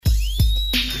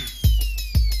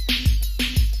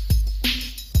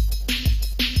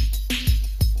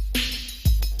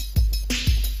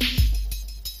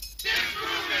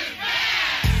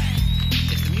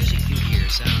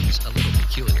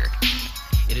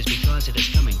because it is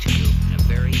coming to you in a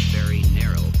very, very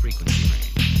narrow frequency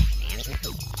range.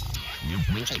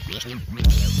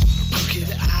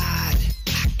 Crooked-eyed,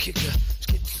 kicker,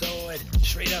 schizoid,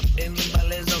 straight up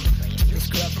immoralism.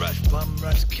 Scrub rush, bum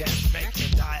rush, cat, make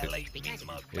and dilate.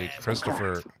 Hey, Chris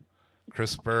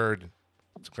Bird.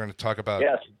 We're going to talk about.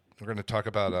 Yes. We're going to talk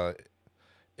about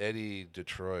Eddie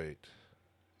Detroit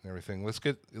and everything. Let's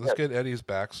get Eddie's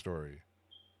backstory.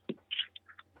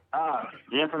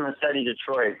 The infamous Eddie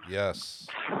Detroit. Yes.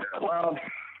 Well,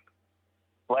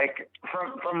 like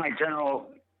from my general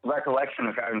recollection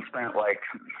of having spent like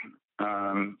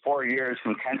 4 years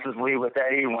intensively with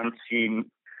Eddie, once he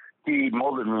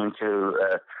molded me into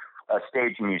a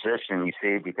stage musician, you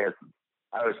see, because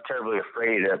I was terribly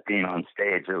afraid of being on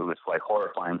stage. It was like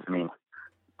horrifying to me,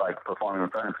 like performing in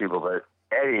front of people. But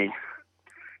Eddie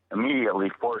immediately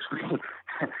forced me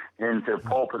into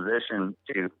pole position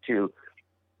to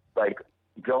like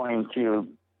going to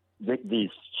these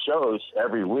shows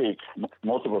every week,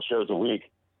 multiple shows a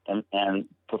week, and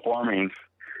performing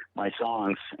my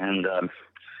songs. And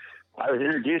I was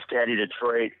introduced to Eddie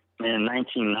Detroit in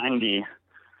 1990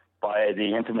 by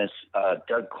the infamous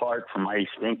Doug Clark from Mighty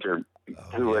Sphincter,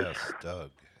 Doug.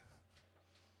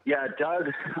 Yeah,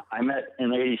 Doug, I met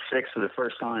in '86 for the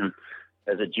first time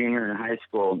as a junior in high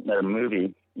school at a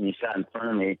movie, and he sat in front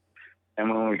of me. And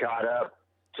when we got up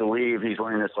to leave, he's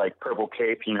wearing this like purple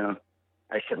cape, you know.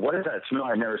 I said, "What is that smell?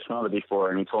 I've never smelled it before."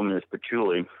 And he told me it was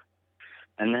patchouli.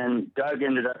 And then Doug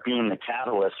ended up being the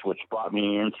catalyst, which brought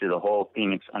me into the whole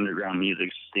Phoenix underground music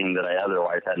scene that I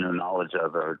otherwise had no knowledge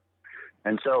of.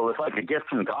 And so it was like a gift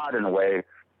from God in a way,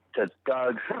 because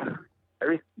Doug,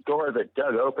 every door that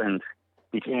Doug opened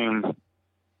became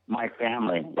my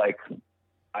family. Like,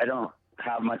 I don't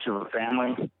have much of a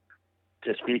family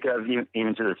to speak of,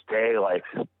 even to this day. Like,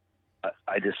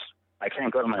 I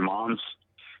can't go to my mom's,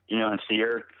 you know, and see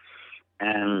her.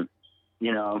 And,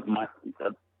 you know, my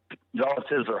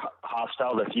relatives are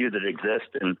hostile, the few that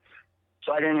exist. And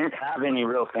so I didn't have any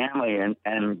real family.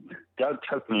 And Doug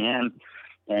took me in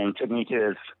and took me to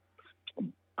his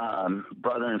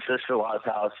brother and sister-in-law's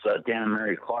house, Dan and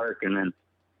Mary Clark. And then,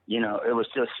 you know, it was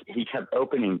just, he kept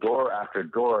opening door after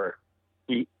door.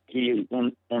 He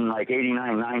in like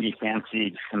 89, 90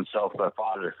 fancied himself a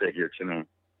father figure to me.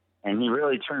 And he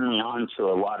really turned me on to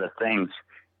a lot of things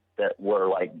that were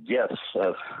like gifts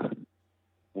of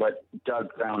what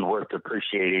Doug found worth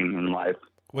appreciating in life.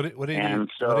 What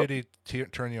did he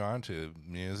turn you on to?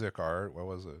 Music, art? What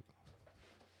was it?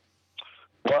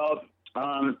 Well,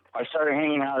 I started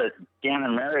hanging out at Dan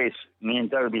and Mary's. Me and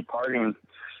Doug would be partying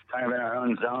kind of in our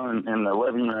own zone in the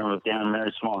living room of Dan and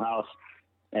Mary's small house.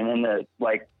 And in the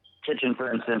like kitchen,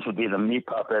 for instance, would be the Meat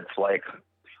Puppets, like,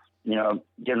 you know,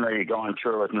 getting ready to go on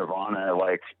tour with Nirvana.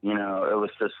 Like, you know, it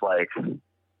was just like,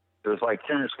 it was like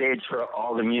center stage for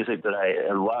all the music that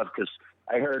I loved, because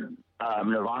I heard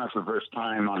Nirvana for the first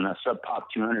time on the Sub Pop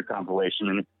 200 compilation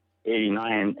in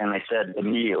 '89, and I said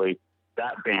immediately,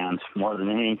 that band, more than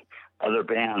any other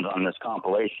band on this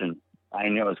compilation, I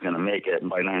knew was going to make it. And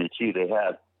by '92, they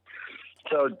had.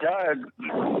 So Doug,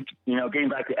 you know, getting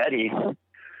back to Eddie,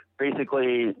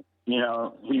 basically, you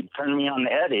know, he turned me on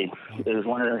to Eddie. It was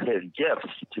one of his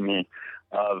gifts to me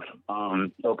of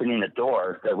opening a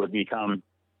door that would become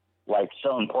like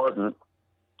so important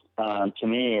to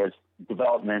me as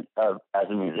development of as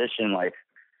a musician. Like,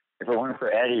 if it weren't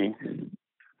for Eddie,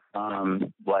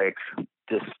 like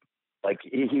just like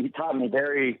he taught me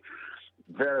very,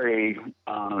 very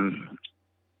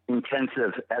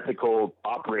intensive ethical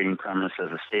operating premise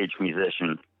as a stage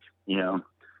musician. You know,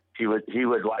 he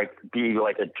would like be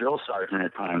like a drill sergeant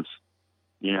at times,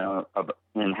 you know,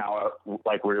 in how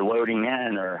like we're loading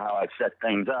in or how I set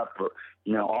things up, or,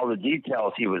 you know, all the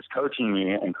details. He was coaching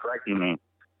me and correcting me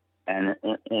and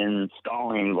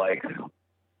installing like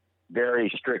very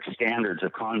strict standards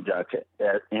of conduct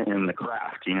in the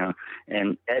craft, you know.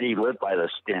 And Eddie lived by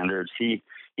those standards. He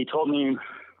told me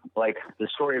like the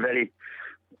story of Eddie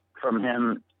from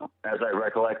him, as I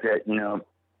recollect it, you know,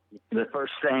 the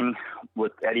first thing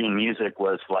with Eddie in music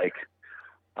was like,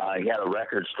 he had a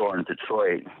record store in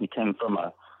Detroit. He came from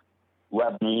a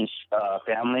Lebanese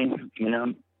family, you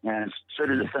know, and so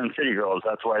did the Sun City Girls.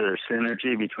 That's why there's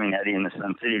synergy between Eddie and the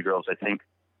Sun City Girls. I think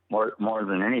more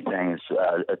than anything is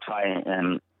a tie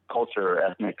in culture,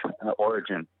 ethnic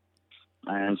origin.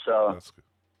 And so,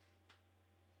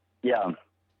 yeah,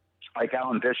 like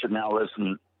Alan Bishop now lives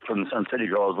from the Sun City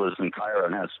Girls, lives in Cairo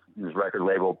and has his record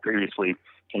label previously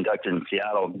conducted in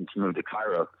Seattle to move to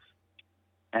Cairo.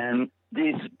 And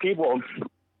these people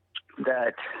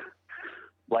that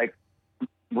like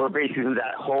we're basically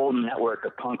that whole network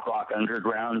of punk rock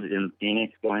underground in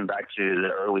Phoenix, going back to the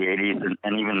early '80s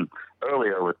and even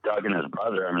earlier with Doug and his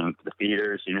brother. I mean, the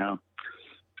Feeders, you know,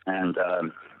 and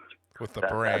With the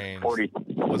that Brains. 40.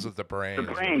 Was it the Brains?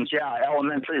 The Brains, yeah,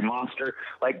 Elementary, Monster.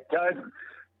 Like Doug,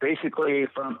 basically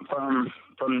from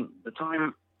the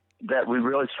time that we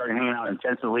really started hanging out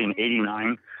intensively in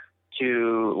 '89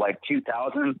 to like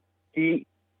 2000, he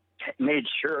made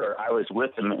sure I was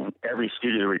with him in every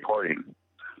studio recording.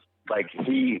 Like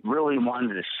he really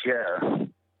wanted to share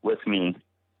with me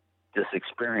this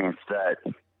experience that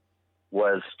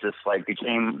was just like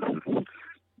became,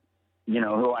 you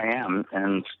know, who I am.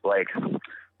 And like,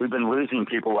 we've been losing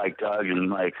people like Doug,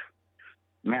 and like,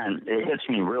 man, it hits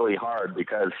me really hard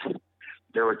because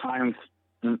there were times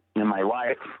in my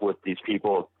life with these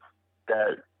people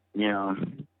that, you know,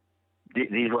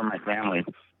 these were my family.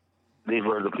 These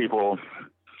were the people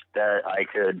that I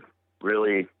could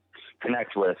really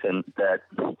connect with and that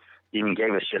even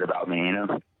gave a shit about me, you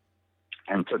know,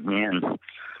 and took me in.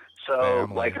 So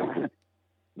Family. like,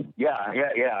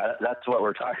 yeah. That's what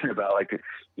we're talking about. Like,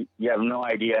 you have no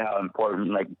idea how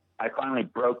important, like, I finally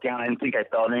broke down. I didn't think I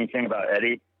felt anything about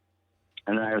Eddie.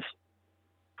 And then I was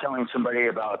telling somebody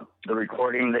about the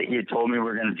recording that he had told me we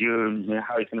were going to do, and you know,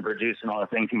 how he's going to produce and all the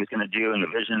things he was going to do and the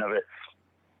vision of it.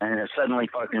 And it suddenly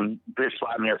fucking bitch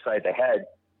slapped me upside the head.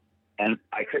 And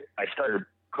I started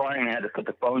crying. I had to put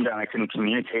the phone down. I couldn't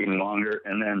communicate any longer.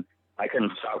 And then I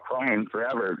couldn't stop crying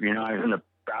forever. You know, I was in the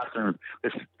bathroom,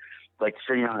 just like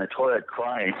sitting on the toilet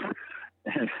crying.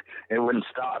 And it wouldn't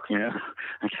stop, you know.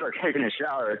 I started taking a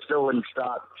shower. It still wouldn't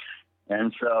stop.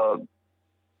 And so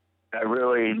I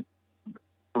really,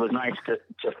 it was nice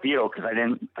to feel, because I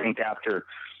didn't think after,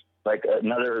 like,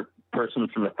 another person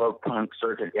from the folk punk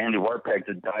circuit, Andy Warpeg,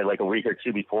 had died like a week or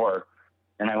two before.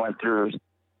 And I went through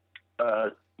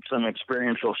some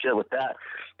experiential shit with that,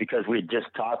 because we had just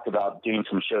talked about doing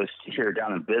some shows here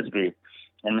down in Bisbee,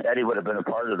 and Eddie would have been a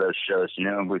part of those shows. You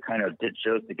know, we kind of did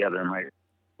shows together in my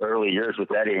early years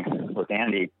with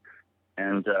Andy.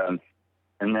 And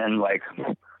then like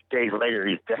days later,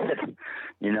 he's dead,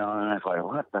 you know, and I was like,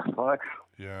 what the fuck?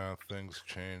 Yeah, things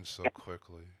change so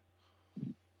quickly.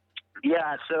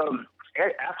 Yeah, so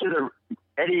after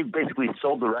Eddie basically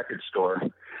sold the record store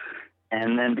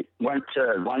and then went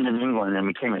to London, England, and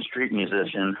became a street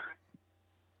musician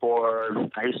for,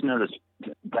 I used to know this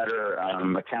better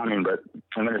accounting, but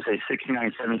I'm going to say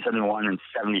 69, 70, 71, and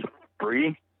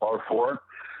 73, or 4,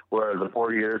 were the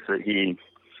 4 years that he,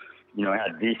 you know,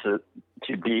 had visa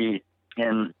to be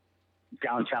in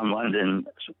downtown London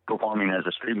performing as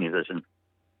a street musician.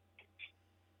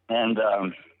 And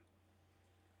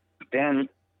then,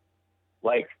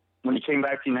 like, when he came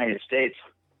back to the United States,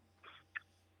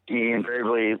 he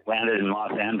invariably landed in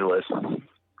Los Angeles.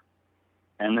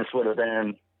 And this would have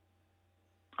been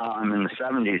in the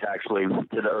 70s, actually,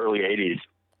 to the early 80s.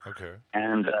 Okay.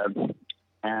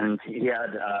 And he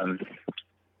had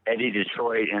Eddie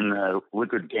Detroit and the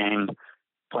Liquid Gang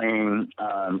playing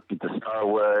the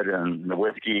Starwood and the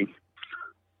Whiskey.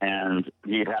 And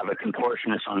he'd have a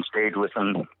contortionist on stage with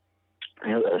him,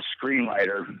 you know, a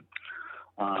screenwriter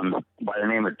by the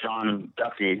name of John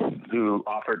Duffy, who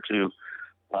offered to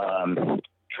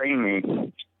train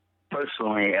me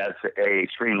personally as a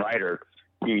screenwriter.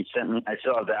 He sent me, I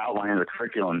still have the outline of the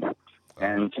curriculum,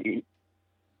 and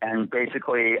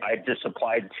basically I just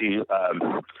applied to,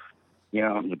 you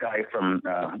know, the guy from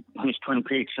who's Twin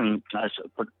Peaks and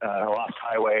Lost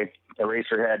Highway,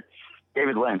 Eraserhead,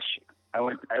 David Lynch.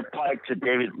 I applied to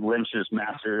David Lynch's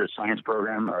Master of Science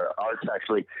program, or arts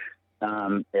actually,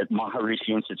 at Maharishi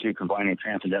Institute, combining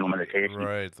transcendental meditation.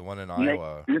 Right, the one in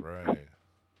Iowa. Right.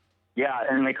 Yeah,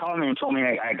 and they called me and told me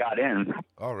I got in.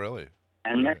 Oh, really?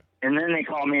 And then they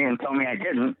called me and told me I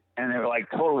didn't, and they were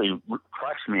like totally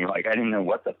crushed me. Like I didn't know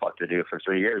what the fuck to do for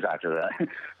 3 years after that.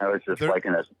 I was just like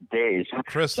in a daze.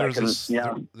 Chris, So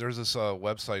there's this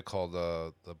website called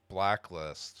the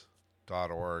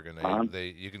Blacklist.org, and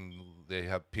they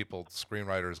have people,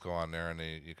 screenwriters, go on there, and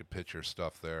you could pitch your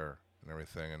stuff there and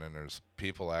everything, and then there's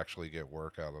people actually get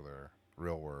work out of there,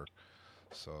 real work.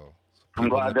 So I'm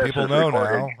glad that people know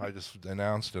recorded. now. I just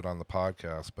announced it on the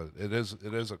podcast, but it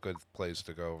is a good place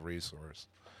to go, resource.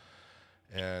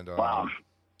 And wow.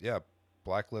 Yeah,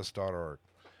 blacklist.org.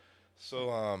 So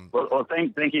well,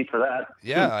 thank you for that.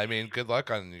 yeah, I mean, good luck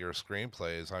on your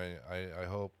screenplays. I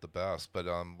hope the best. But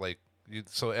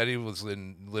so Eddie was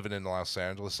living in Los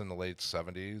Angeles in the late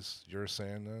 70s, you're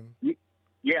saying then?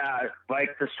 Yeah,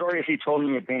 like the stories he told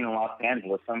me of being in Los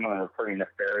Angeles, some of them are pretty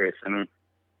nefarious. I mean,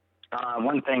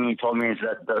 one thing he told me is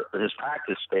that his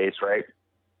practice space, right,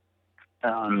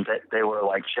 that they were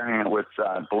like sharing it with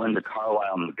Belinda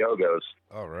Carlisle and the Go-Go's.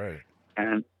 Oh, right.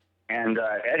 And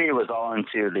Eddie was all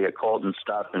into the occult and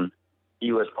stuff, and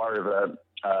he was part of a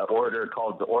order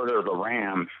called the Order of the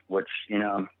Ram, which, you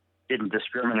know, didn't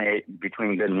discriminate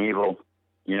between good and evil.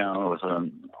 You know, it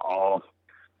was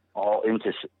all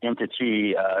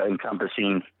entity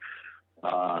encompassing,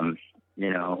 you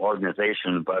know,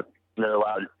 organization, but that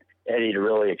allowed Eddie to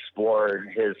really explore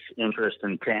his interest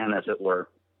in Pan, as it were.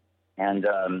 And,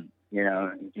 you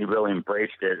know, he really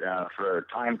embraced it for a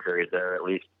time period there, at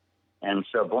least. And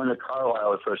so Belinda Carlisle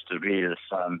was supposed to be this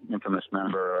infamous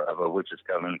member of a witch's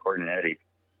coven, according to Eddie.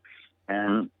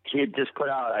 And he had just put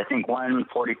out, I think,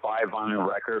 145 on the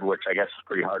record, which I guess is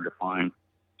pretty hard to find.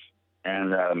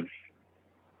 And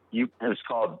it was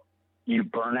called You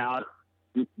Burn Out,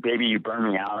 Baby, You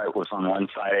Burn Me Out. It was on one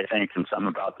side, I think, and something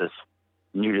about this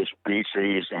nudist beach that he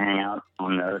used to hang out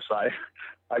on the other side.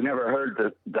 I've never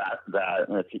heard that.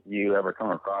 If you ever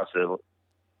come across it,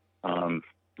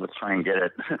 let's try and get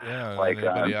it. Yeah, like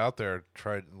anybody out there,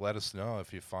 let us know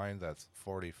if you find that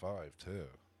 45 too.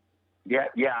 Yeah.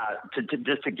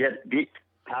 Just to get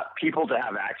people to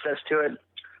have access to it,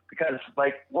 because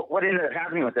like what ended up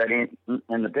happening with Eddie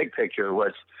in the big picture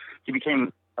was he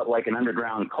became like an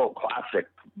underground cult classic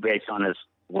based on his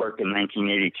work in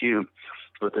 1982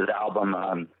 with his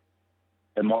album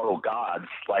Immortal Gods.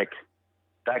 Like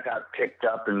that got picked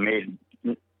up and made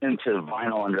into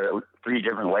vinyl under 3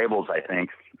 different labels, I think,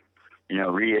 you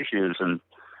know, reissues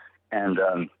and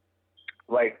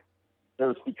like it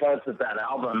was because of that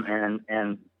album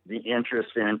and the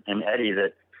interest in Eddie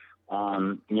that,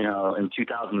 you know, in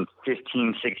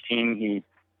 2015, 16,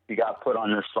 he got put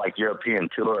on this like European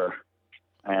tour,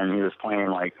 and he was playing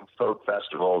like folk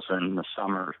festivals in the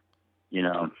summer, you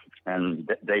know, and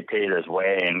they paid his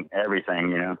way and everything,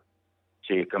 you know,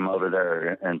 to come over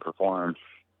there and perform.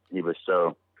 He was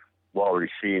so well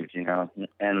received, you know,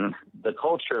 and the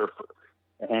culture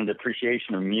and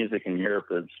appreciation of music in Europe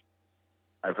is,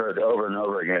 I've heard over and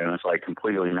over again, it's like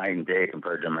completely night and day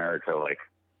compared to America. Like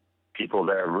people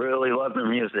there really love their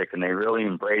music and they really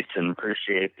embrace and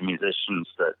appreciate the musicians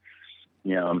that,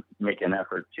 you know, make an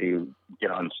effort to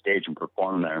get on stage and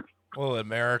perform there. Well,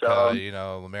 America, So, you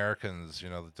know, Americans, you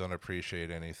know, don't appreciate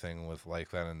anything with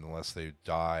like that unless they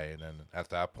die, and then at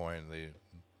that point they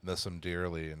miss them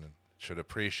dearly and should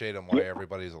appreciate them while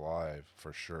everybody's alive,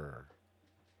 for sure.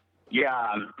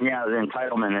 Yeah, the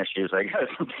entitlement issues, I guess.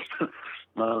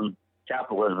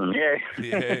 Capitalism, yay.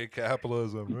 Yay,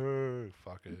 capitalism.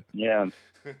 Fuck it. Yeah.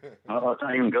 Let's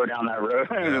not even go down that road.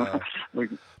 Yeah.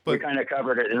 we kind of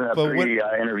covered it in a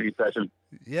pre-interview session.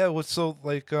 Yeah, so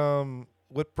like,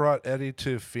 what brought Eddie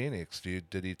to Phoenix?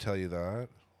 Did he tell you that?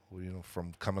 Well, you know,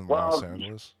 from coming to Los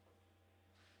Angeles?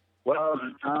 Well,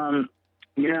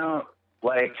 you know,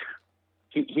 like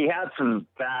he had some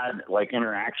bad like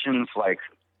interactions, like,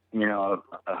 you know,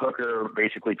 a hooker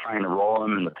basically trying to roll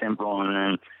him and the pimp rolling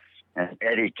in, and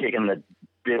Eddie kicking the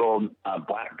big old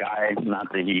black guy,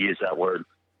 not that he used that word,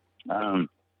 in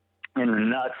the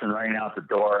nuts and running out the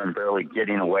door and barely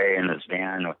getting away in his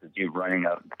van with the dude running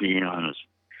up, beating on his,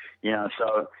 you know,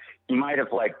 so he might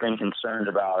have like been concerned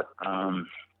about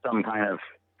some kind of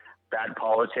bad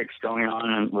politics going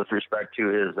on with respect to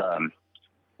his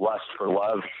lust for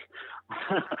love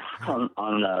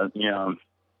on the, you know,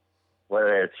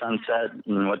 where it's Sunset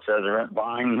and what's the other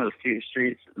Vine, those 2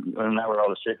 streets, and that where all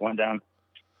the shit went down.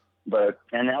 But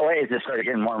in LA, it just started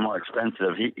getting more and more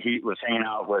expensive. He was hanging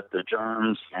out with the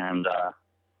Germs and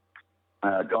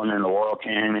going into Laurel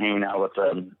Canyon, hanging out with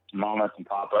the Mamas and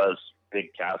Papas,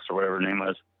 Big Cats or whatever her name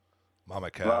was. Mama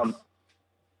Cass.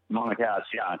 Mama Cass,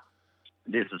 yeah.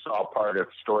 This is all part of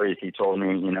stories he told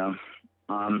me, you know.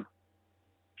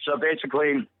 So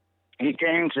basically, he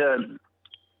came to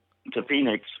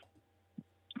Phoenix,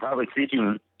 probably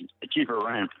seeking a cheaper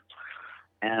rent.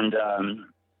 And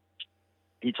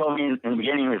he told me in the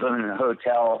beginning he was living in a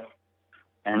hotel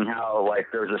and how, like,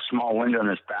 there was a small window in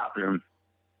his bathroom.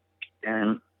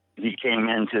 And he came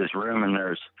into his room and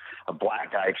there's a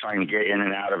black guy trying to get in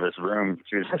and out of his room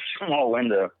through this small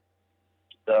window.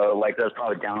 So, like, that was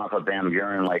probably down off of Van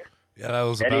Buren. Like, yeah, I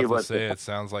was Eddie about to say, it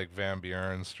sounds like Van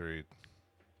Buren Street.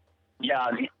 Yeah,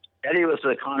 Eddie was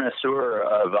a connoisseur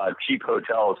of cheap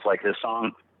hotels, like his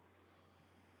song,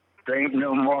 "There ain't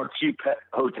no more cheap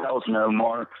hotels no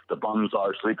more. The bums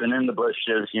are sleeping in the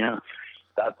bushes." You know,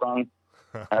 that song.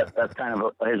 That's kind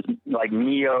of his like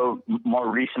neo, more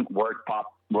recent work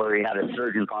pop, where he had a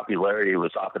surge in popularity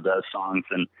was off of those songs.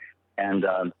 And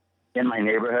In My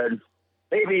Neighborhood,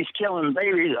 babies killing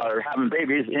babies or having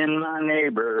babies in my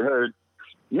neighborhood.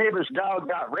 neighbor's dog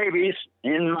got rabies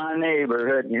in my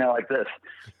neighborhood, you know, like this.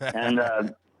 And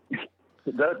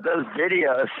those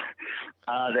videos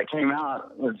that came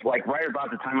out was like right about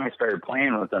the time I started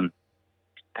playing with him.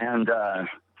 And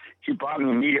he brought me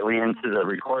immediately into the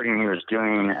recording he was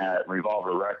doing at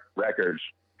Revolver Records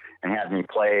and had me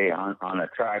play on a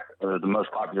track, the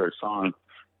most popular song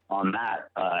on that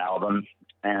album.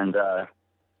 And,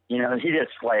 you know, he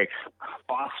just like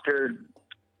fostered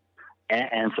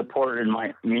and supported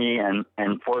me and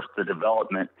forced the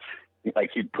development.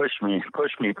 Like he'd push me,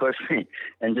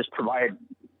 and just provide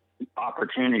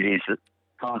opportunities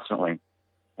constantly.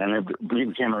 And it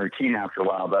became a routine after a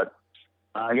while. But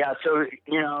yeah, so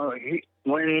you know,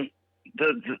 when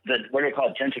the what do you call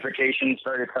it, gentrification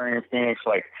started occurring in Phoenix,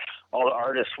 like all the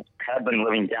artists had been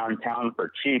living downtown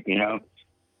for cheap, you know,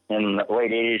 in the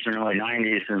late '80s and early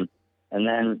 '90s, and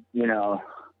then you know.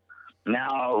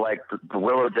 Now, like the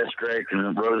Willow District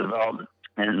and Roosevelt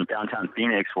and downtown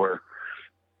Phoenix, where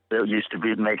it used to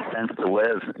make sense to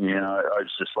live, you know,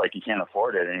 it's just like you can't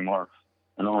afford it anymore.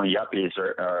 And only yuppies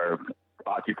are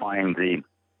occupying the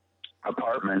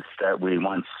apartments that we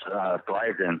once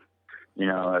thrived in, you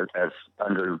know, as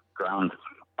underground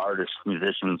artists,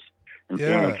 musicians in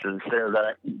Phoenix. It's there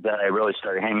that I really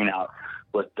started hanging out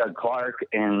with Doug Clark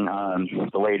in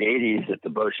the late 80s at the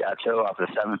Beau Chateau off of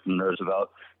 7th and Roosevelt.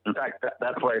 In fact,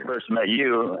 that's where I first met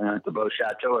you at the Beau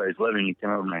Chateau. I was living, you came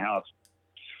over to my house.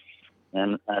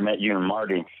 And I met you and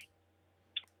Marty.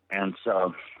 And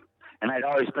so, and I'd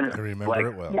always been, I remember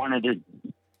it well.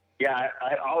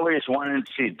 I always wanted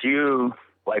to do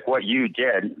like what you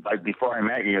did, like before I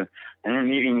met you. And then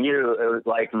meeting you, it was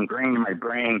like ingrained in my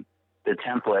brain, the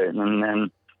template. And then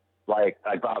like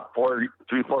about 4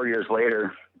 years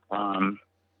later,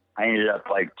 I ended up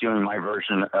like doing my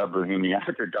version of Bohemia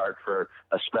After Dark for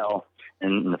a spell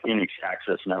in the Phoenix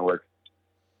Access Network.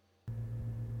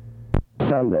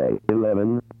 Sunday,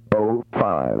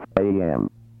 11:05 a.m.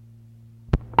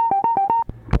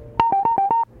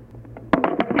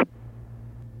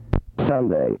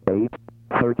 Sunday,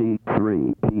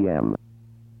 8:33 p.m.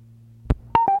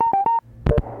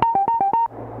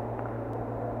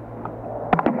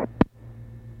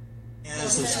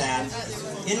 Is that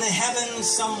in the heavens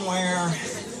somewhere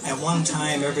at one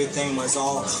time everything was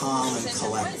all calm and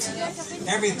collected.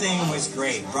 Everything was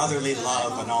great, brotherly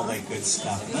love and all that good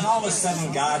stuff. And then all of a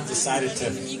sudden God decided to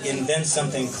invent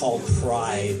something called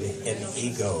pride and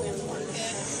ego.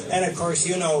 And of course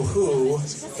you know who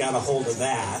got a hold of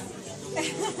that.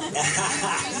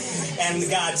 And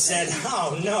God said,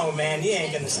 oh no man, you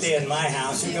ain't gonna stay in my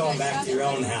house, you're going back to your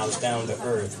own house down to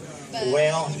earth.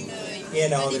 Well, you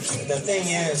know, the thing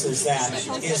is that,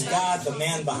 is God the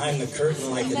man behind the curtain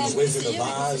like in The Wizard of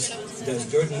Oz? Does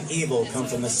good and evil come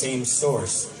from the same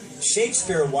source?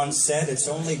 Shakespeare once said it's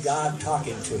only God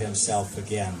talking to himself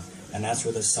again. And that's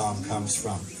where the song comes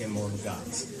from, Immortal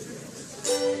Gods.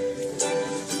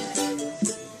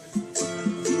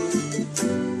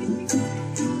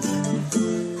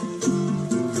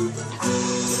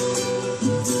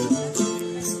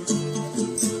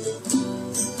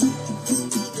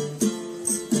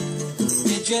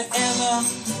 Did you ever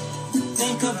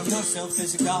think of yourself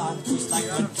as a god, just like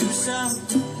Medusa,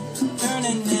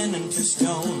 turning men into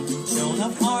stone, Joan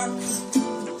of Arc,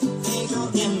 angel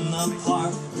in the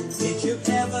park? Did you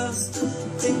ever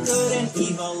think good and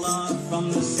evil are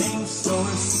from the same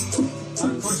source?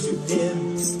 Of course you did.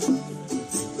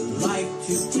 Like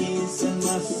two peas in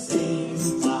the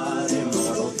same pot,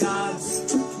 immortal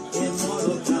gods,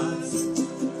 immortal gods.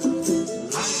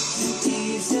 Like two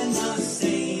peas in the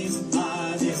same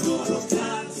pot, immortal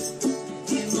gods,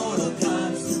 immortal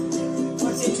gods.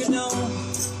 What did you know?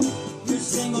 Your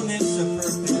singleness of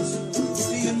purpose.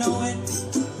 Do you know it?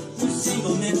 Your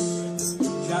singleness,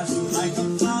 just like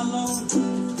Apollo.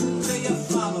 Do you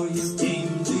follow your game?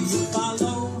 Do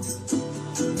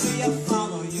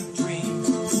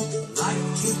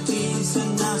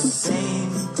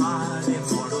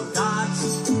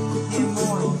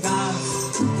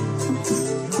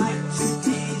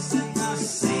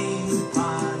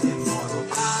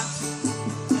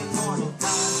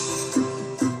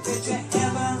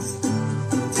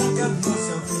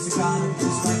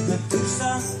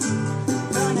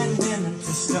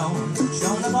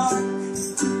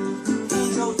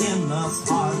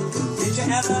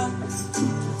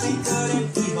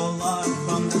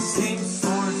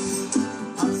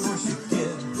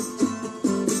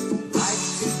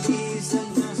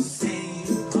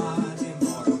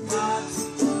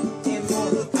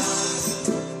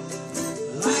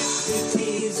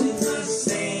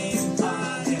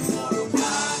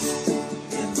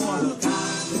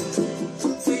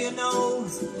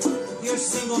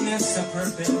singleness a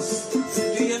purpose?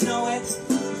 Do you know it?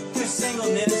 Your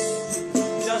singleness,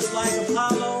 just like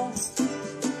Apollo.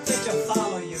 Did you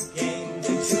follow your game?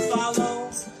 Did you follow?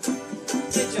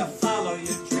 Did you follow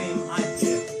your dream? I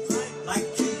did.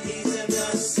 Like two peas in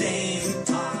the same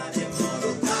pod,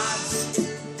 immortal gods,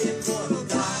 immortal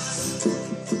gods.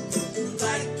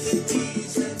 Like two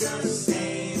peas in the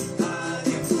same pod,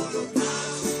 immortal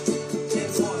gods,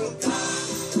 immortal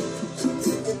gods.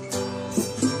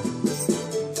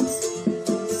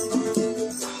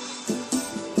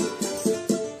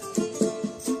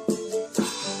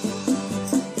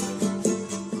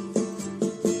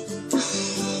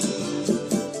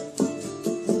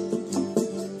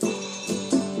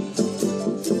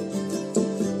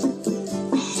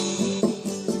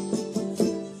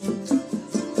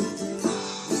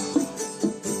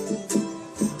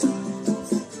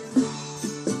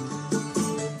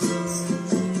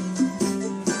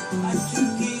 Like two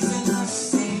peas in the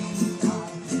same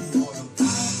pod, immortal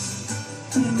gods,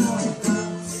 immortal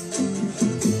gods.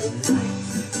 Like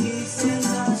two peas in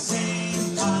the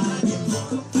same pod,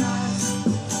 immortal gods,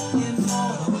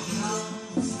 immortal gods.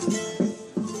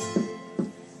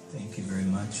 Thank you very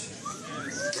much.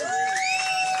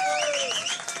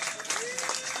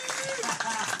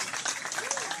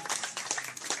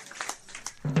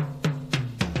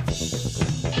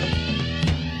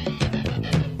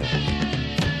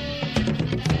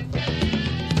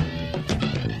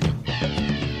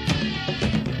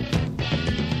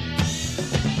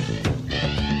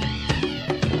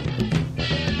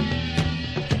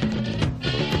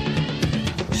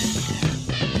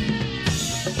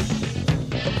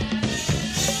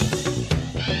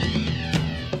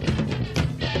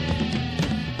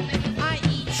 I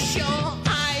eat your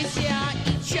eyes, yeah,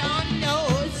 eat your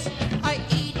nose. I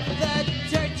eat the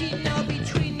dirty know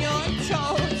between your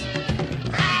toes.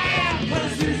 I am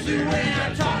Pazuzu when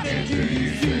I'm talking to you.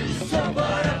 So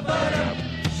butter.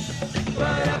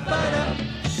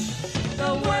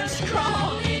 The worms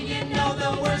crawl in, you know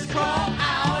the worms crawl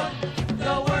out.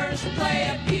 The worms play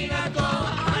a peanut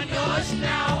cola on your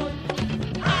snout.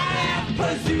 I am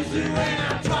Pazuzu when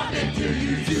I'm talking to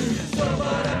you. So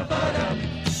butter.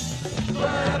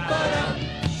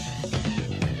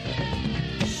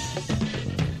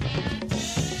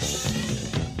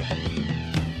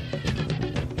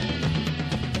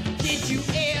 Did you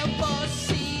ever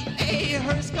see a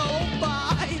hearse go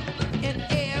by and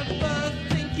ever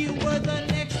think you were the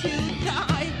next to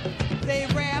die? They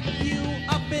wrap you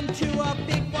up into a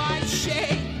big white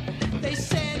shade. They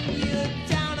send you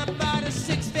down about a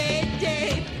 6-day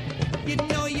day. You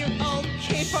know you're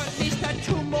okay for at least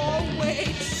 2 more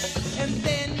weeks. And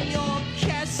then your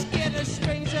casket of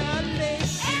strings are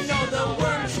laced. You know the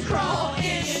worms crawl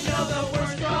in, you know the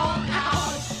worms crawl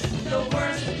out. The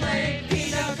worms play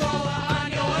peanut cola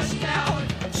on your snout.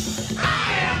 I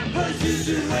am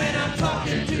Pazuzu when I'm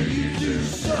talking to you too.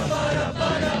 So butter.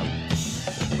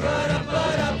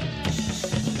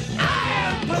 I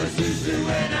am Pazuzu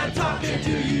when I'm talking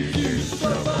to you too. So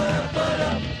butter.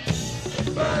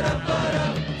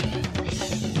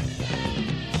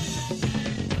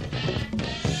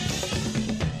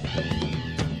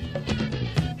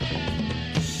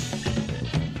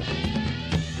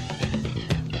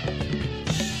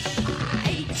 I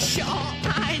eat your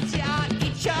eyes, yeah,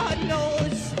 eat your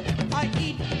nose. I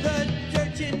eat the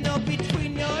dirt, you know,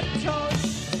 between your toes.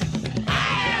 I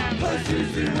am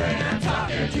Pazuzu when I'm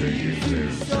talking to you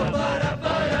too. So butter.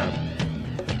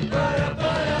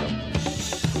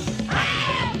 I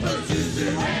am Pazuzu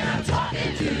when I'm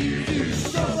talking to you too.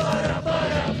 So butter.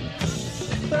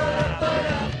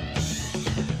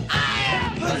 I am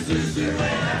Pazuzu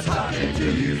when I'm talking to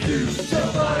you too. So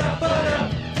butter.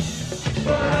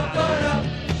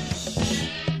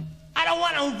 I don't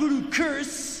want no voodoo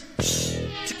curse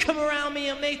to come around me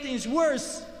and make things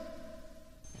worse.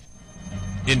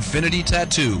 Infinity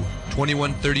Tattoo,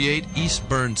 2138 East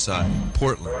Burnside,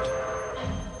 Portland.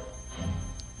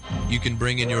 You can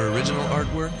bring in your original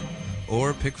artwork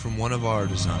or pick from one of our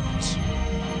designs.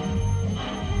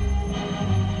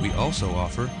 We also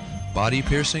offer body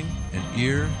piercing and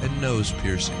ear and nose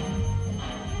piercing.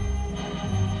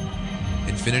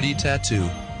 Infinity Tattoo,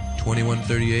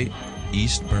 2138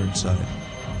 East Burnside.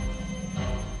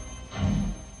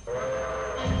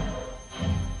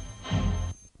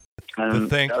 The And that was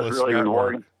Thankless really Network,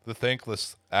 rewarding. the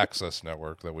Thankless Access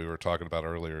Network that we were talking about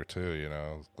earlier too. You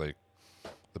know, like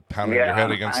the pounding your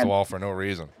head against the wall for no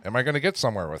reason. Am I going to get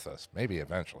somewhere with this? Maybe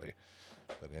eventually.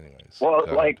 But anyways. Well,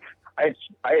 like I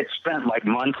had spent like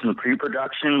months in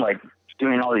pre-production, like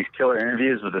doing all these killer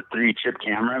interviews with a 3-chip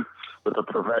camera, with a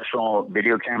professional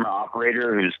video camera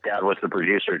operator whose dad was the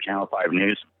producer of Channel 5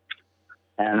 News.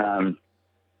 And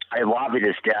I lobbied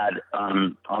his dad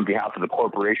on behalf of the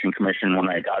Corporation Commission when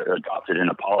I got adopted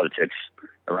into politics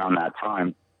around that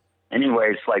time.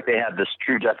 Anyways, like they had this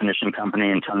True Definition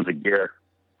company and tons of gear.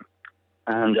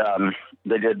 And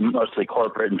they did mostly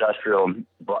corporate industrial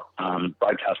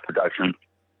broadcast production.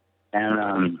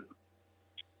 And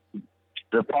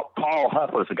Paul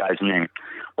Huff was the guy's name.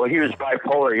 Well, he was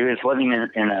bipolar. He was living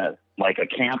in a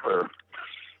camper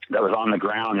that was on the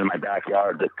ground in my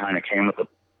backyard that kind of came with the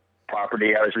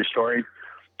property I was restoring.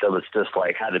 That was just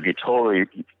like had to be totally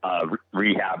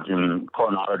rehabbed in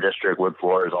Coronado District, wood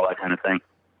floors, all that kind of thing.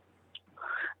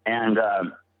 And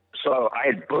so I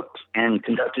had booked and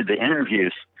conducted the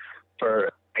interviews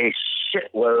for a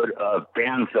shitload of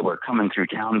bands that were coming through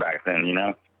town back then, you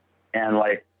know? And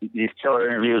like these killer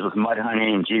interviews with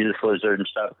Mudhoney and Jesus Lizard and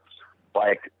stuff.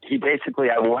 Like he basically,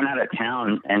 I went out of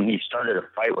town and he started a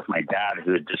fight with my dad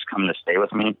who had just come to stay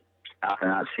with me after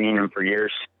not seeing him for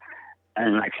years.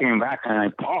 And I came back and I'm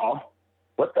like, Paul,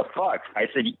 what the fuck? I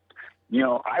said, you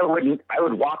know, I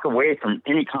would walk away from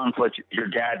any conflict your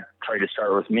dad tried to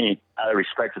start with me out of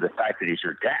respect to the fact that he's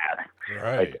your dad.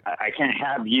 Right. Like, I can't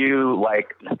have you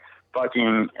like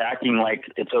fucking acting like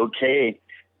it's okay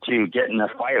to get in a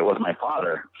fight with my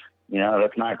father. You know,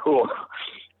 that's not cool.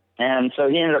 And so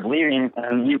he ended up leaving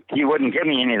and he wouldn't give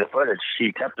me any of the footage.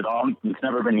 He kept it all. It's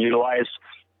never been utilized.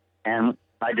 And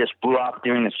I just blew off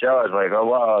doing the show. I was like, oh,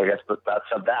 well, I guess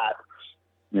that's that.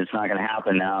 It's not going to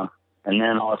happen now. And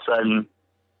then all of a sudden,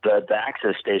 the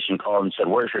access station called and said,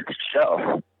 where's your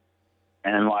show?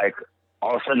 And like,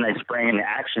 all of a sudden they sprang into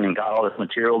action and got all this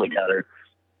material together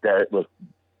that was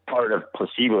part of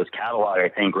Placebo's catalog. I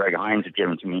think Greg Hines had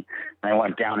given to me. And I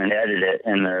went down and edited it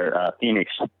in their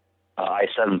Phoenix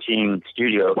I-17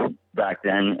 studio back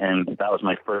then. And that was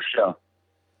my first show.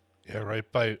 Yeah,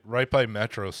 right by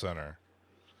Metro Center.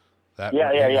 That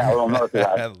yeah, a little north of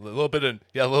that. a little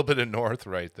bit of north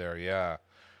right there. Yeah,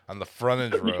 on the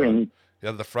frontage road.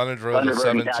 Yeah, the frontage road of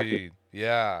 17.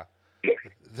 Yeah,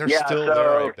 they're still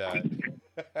there. I bet.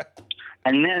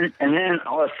 and then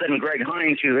all of a sudden, Greg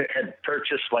Hines, who had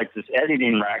purchased like this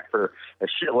editing rack for a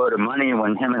shitload of money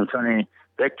when him and Tony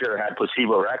Victor had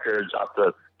Placebo Records off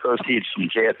the proceeds from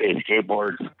JFA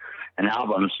skateboards and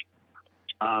albums.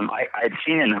 I'd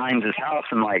seen it in Hines' house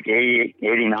in like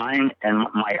 89, and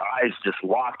my eyes just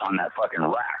locked on that fucking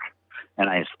rack. And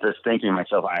I was just thinking to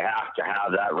myself, I have to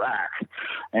have that rack.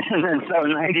 And then so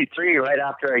in 93, right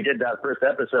after I did that first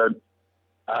episode,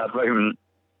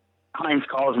 Hines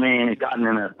calls me and he's gotten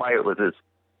in a fight with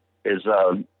his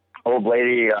old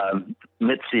lady,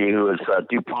 Mitzi, who is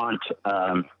DuPont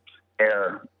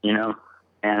heir, you know,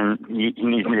 and he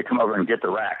needs me to come over and get the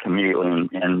rack immediately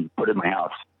and put it in my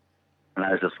house. And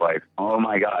I was just like, oh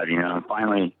my God, you know,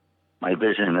 finally my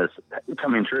vision is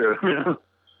coming true.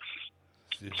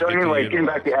 So anyway, getting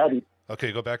back to Eddie.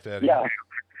 Okay, go back to Eddie.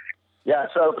 Yeah.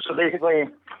 So basically,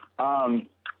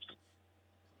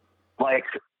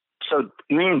 so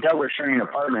me and Doug were sharing an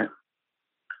apartment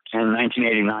in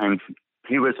 1989.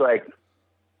 He was like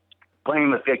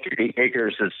playing with Victor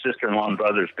Akers, his sister-in-law and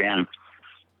brother's band.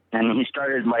 And he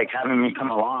started like having me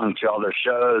come along to all their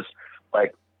shows,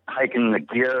 like hiking the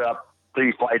gear up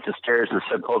 3 flights of stairs to the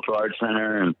Subcultural Arts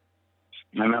Center. And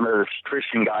I remember this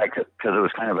Christian guy, because it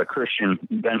was kind of a Christian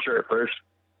venture at first,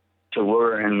 to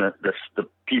lure in the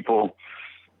people,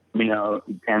 you know,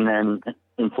 and then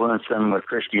influence them with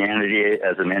Christianity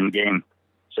as an end game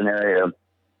scenario.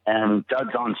 And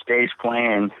Doug's on stage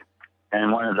playing,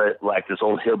 and one of the, like, this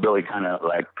old hillbilly kind of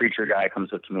like preacher guy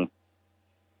comes up to me.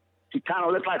 He kind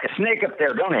of looks like a snake up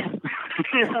there, don't he?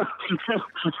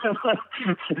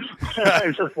 I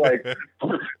was just like,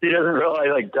 he doesn't realize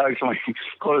like Doug's my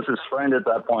closest friend at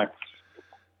that point.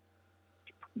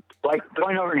 Like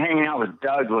going over and hanging out with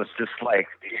Doug was just like,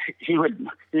 he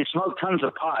smoked tons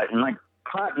of pot, and like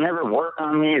pot never worked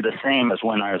on me the same as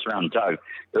when I was around Doug.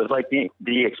 It was like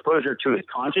the exposure to his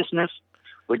consciousness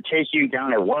would take you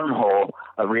down a wormhole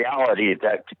of reality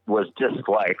that was just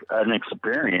like an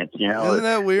experience, you know? Isn't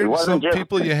that weird? Some just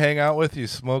people you hang out with, you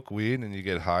smoke weed and you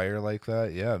get higher like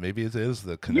that. Yeah, maybe it is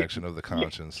the connection of the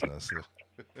consciousness.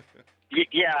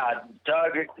 Yeah,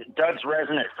 Doug's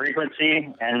resonant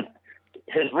frequency and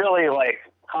his really like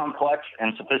complex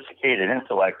and sophisticated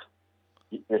intellect.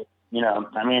 You know,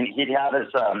 I mean, he'd have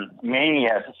his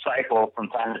mania cycle from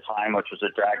time to time, which was a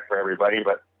drag for everybody,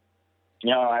 but you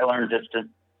know, I learned just to,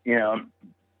 you know,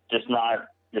 just not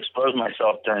expose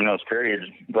myself during those periods,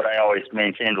 but I always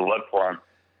maintained a look for him.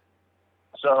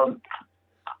 So,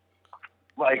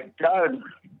 like, Doug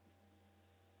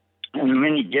and the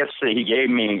many gifts that he gave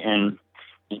me, and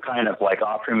he kind of like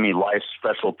offering me life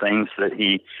special things that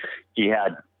he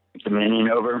had dominion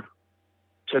over.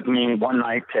 Took me one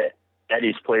night to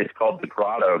Eddie's place called the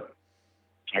Grotto.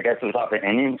 I guess it was off of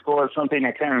Indian School or something.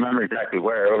 I can't remember exactly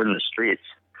where, over in the streets.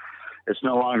 It's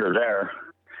no longer there.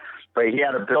 But he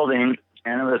had a building,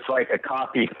 and it was like a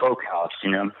coffee folk house,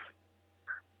 you know.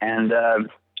 And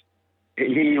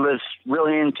he was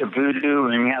really into voodoo,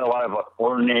 and he had a lot of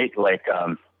ornate, like,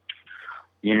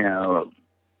 you know,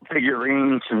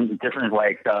 figurines and different,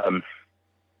 like,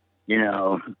 you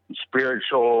know,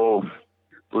 spiritually,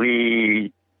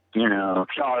 you know,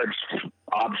 charged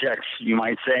objects, you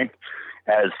might say,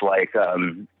 as like,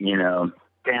 you know,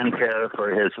 fanfare for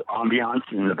his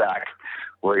ambiance in the back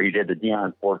where he did the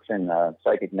Dion Fortune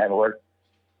Psychic Network.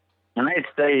 And I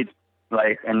stayed,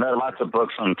 like, and there are lots of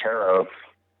books on tarot,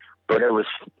 but it was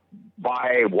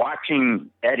by watching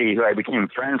Eddie, who I became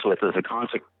friends with as a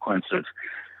consequence of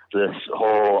this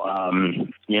whole,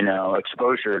 you know,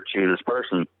 exposure to this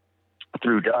person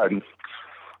through Doug.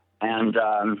 And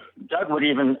Doug would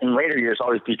even, in later years,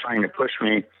 always be trying to push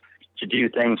me to do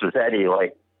things with Eddie,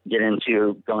 like get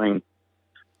into going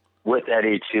with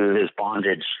Eddie to his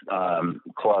bondage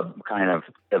club kind of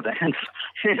events.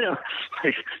 You know,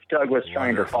 like Doug was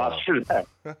trying to foster that.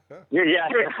 Yeah.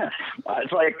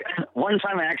 It's like one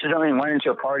time I accidentally went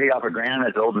into a party off of Grand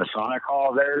at the old Masonic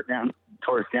Hall there down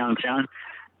towards downtown,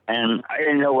 and I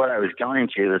didn't know what I was going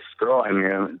to. This girl I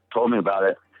knew told me about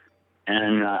it.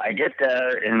 And I get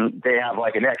there, and they have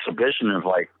like an exhibition of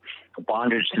like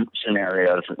bondage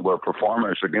scenarios where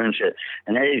performers are doing shit.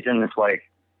 And Eddie's in this like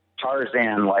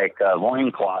Tarzan like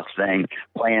loincloth thing,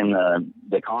 playing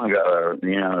the conga, or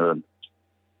the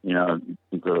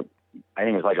I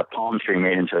think it's like a palm tree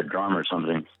made into a drum or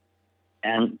something.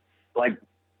 And like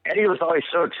Eddie was always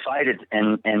so excited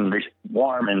and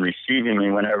warm and receiving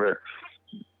me whenever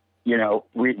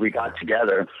we got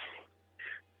together.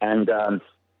 And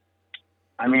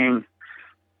I mean,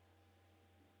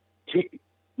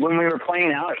 when we were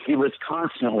playing out, he was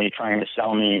constantly trying to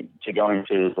sell me to going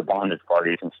to the bondage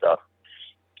parties and stuff.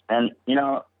 And,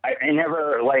 I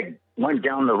never like went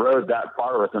down the road that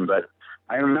far with him, but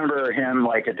I remember him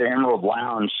like at the Emerald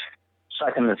Lounge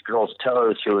sucking this girl's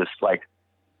toes who was like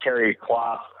Terry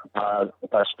Clough, a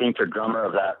Sphincter drummer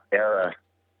of that era,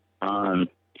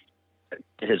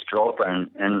 his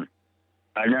girlfriend. And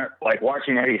I never, like,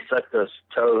 watching Eddie suck those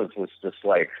toes was just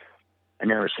like, I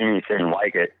never seen anything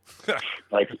like it.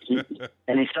 Like, he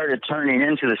started turning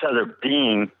into this other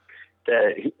being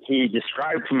that he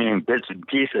described to me in bits and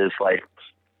pieces, like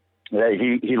that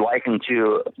he likened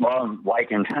to,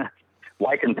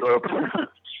 lycanthrope,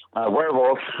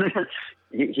 werewolf.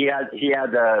 he had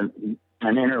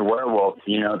an inner werewolf,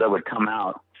 that would come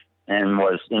out and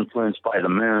was influenced by the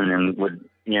moon and would,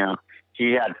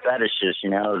 he had fetishes,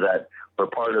 that were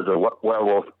part of the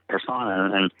werewolf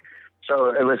persona. And so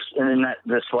it was in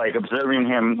this, like, observing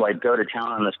him, like, go to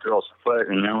town on this girl's foot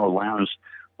in Emerald Lounge,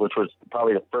 which was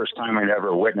probably the first time I'd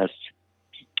ever witnessed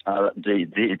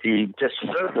the just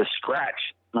surface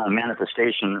scratch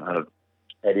manifestation of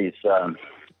Eddie's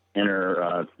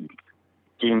inner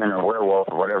demon or werewolf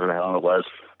or whatever the hell it was.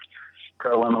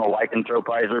 Paraliminal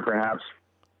lycanthropizer, perhaps.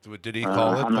 Did he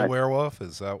call it the werewolf?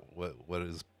 Is that what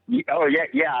is? Oh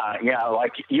yeah.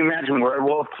 Like, you imagine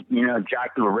werewolf,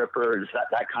 Jack the Ripper,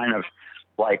 that kind of,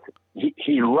 like,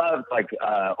 he loved like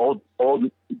old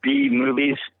B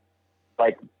movies,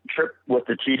 like Trip with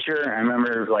the Teacher. I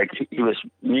remember, like, he was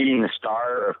meeting the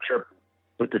star of Trip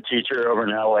with the Teacher over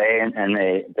in LA, and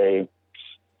they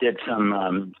did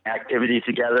some activities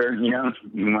together. We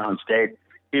went on stage.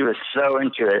 He was so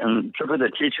into it, and Trip with the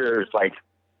Teacher is like,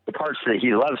 the parts that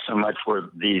he loved so much were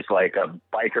these, like,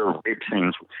 biker rape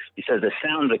scenes. He says the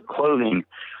sound of clothing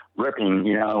ripping,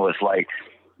 was like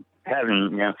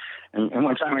heaven, And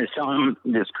one time I was telling him,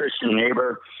 this Christian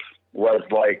neighbor was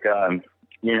like,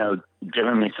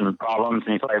 giving me some problems,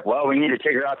 and he's like, well, we need to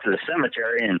take her out to the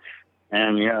cemetery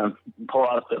and pull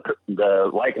out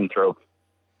the lycanthrope.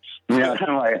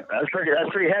 I'm like, that's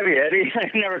pretty heavy, Eddie.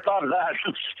 I never thought of that.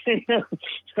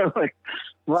 So, like,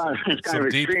 wow, it's kind some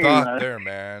of deep extreme. thought there,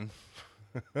 man.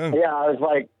 Yeah, it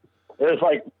was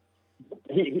like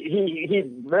he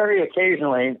very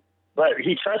occasionally, but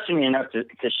he trusted me enough to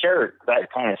share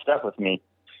that kind of stuff with me.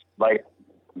 Like,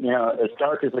 as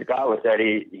dark as it got with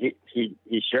Eddie,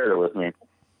 he shared it with me.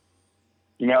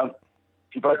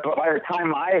 But by the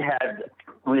time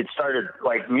we had started,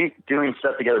 like, doing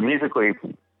stuff together musically,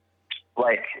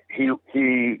 like, he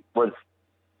was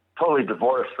totally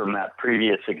divorced from that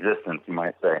previous existence, you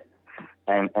might say,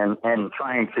 and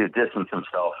trying to distance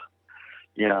himself.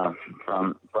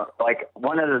 from like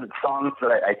one of the songs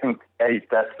that I think Eddie's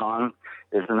best song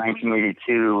is the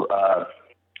 1982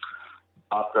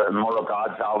 off the Immortal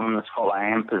Gods album. It's called I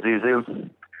Am Pazuzu.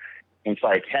 It's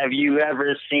like, have you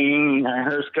ever seen a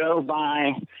hearse go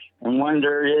by and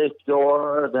wonder if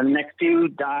you're the next to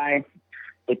die?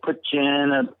 They put you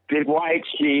in a big white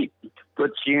sheet,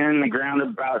 put you in the ground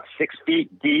about 6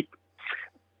 feet deep,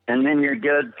 and then you're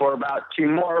good for about 2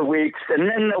 more weeks, and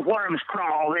then the worms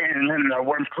crawl in, and then the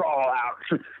worms crawl out.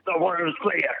 The worms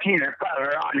lay a peanut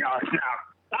butter on your snout.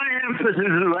 I am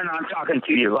Pazuzu, and I'm talking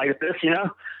to you like this,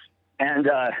 And,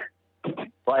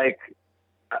 like,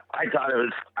 I thought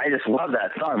I just love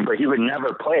that song, but he would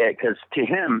never play it because to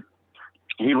him,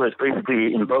 he was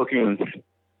basically invoking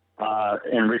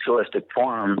in ritualistic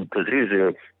form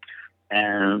Pazuzu.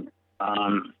 And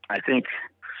I think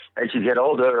as you get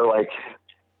older, like,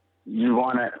 you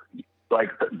want to,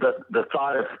 like, the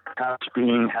thought of perhaps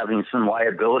having some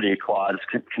liability clause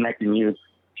connecting you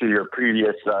to your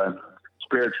previous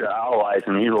spiritual allies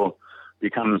and evil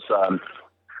becomes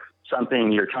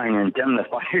something you're trying to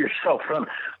indemnify yourself from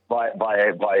by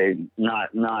not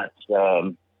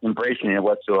embracing it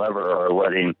whatsoever, or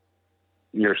letting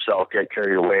yourself get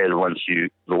carried away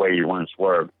the way you once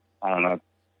were. I don't know.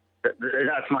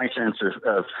 That's my sense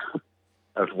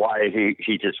of why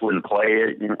he just wouldn't play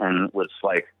it, and was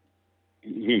like,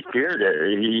 he feared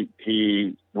it.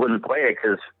 He wouldn't play it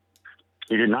because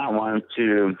he did not want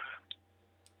to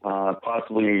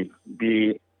possibly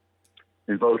be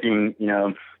invoking,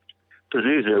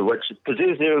 Pazuzu, which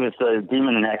Pazuzu is the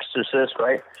demon and exorcist,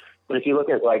 right? But if you look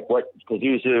at like what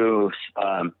Pazuzu's,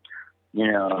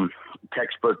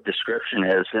 textbook description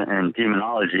is in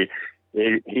demonology,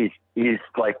 he's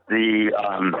like the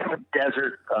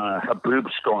desert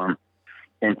Haboob storm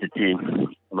entity,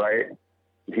 right?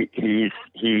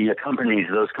 He accompanies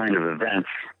those kind of events,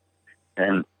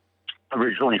 and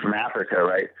originally from Africa,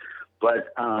 right?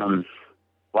 But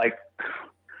like,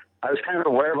 I was kind of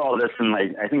aware of all this in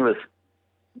like, I think it was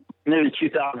maybe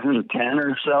 2010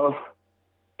 or so,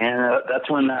 and that's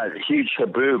when that huge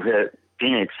Haboob hit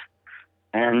Phoenix,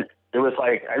 and it was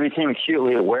like I became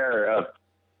acutely aware of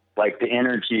like the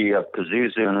energy of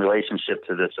Pazuzu in relationship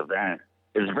to this event.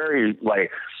 It was a very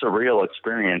like surreal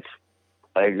experience.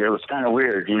 Like, it was kind of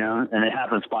weird, and it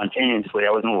happened spontaneously.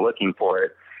 I wasn't looking for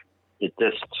it. It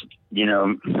just,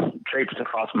 traipsed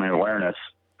across my awareness.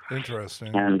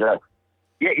 Interesting. And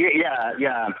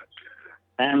yeah.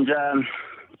 And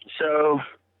so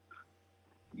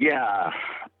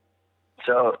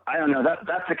I don't know.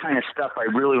 That's the kind of stuff I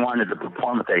really wanted to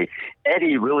perform with Eddie.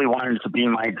 Eddie really wanted to be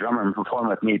my drummer and perform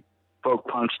with me folk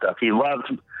punk stuff. He loved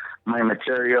my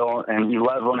material, and he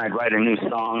loved when I'd write a new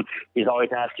song. He's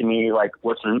always asking me, like,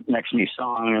 what's the next new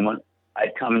song? And when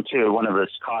I'd come to one of his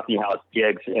coffee house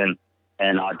gigs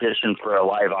and audition for a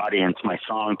live audience, my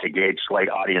song, to gauge like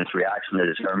audience reaction to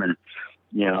determine,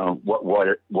 what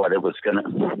it was gonna,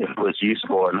 if it was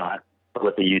useful or not,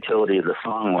 what the utility of the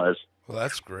song was. Well,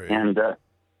 that's great. And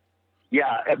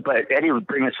but Eddie would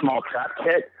bring a small trap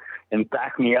kit and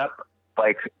back me up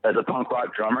like as a punk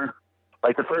rock drummer.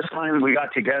 Like the first time we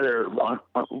got together on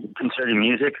concerted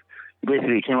music, he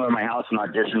basically came over to my house and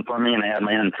auditioned for me, and I had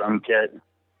my own drum kit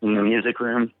in the music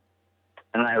room.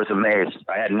 And I was amazed.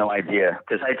 I had no idea,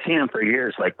 because I'd seen him for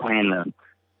years, like playing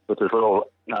with his little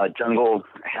jungle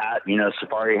hat,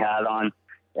 safari hat on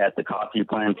at the coffee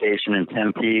plantation in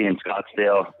Tempe and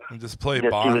Scottsdale. And just play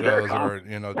bongos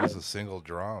or, just a single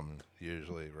drum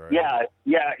usually, right? Yeah.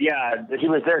 He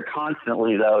was there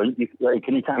constantly, though. Like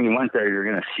anytime you went there, you're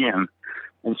going to see him.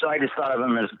 And so I just thought of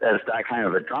him as that kind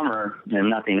of a drummer and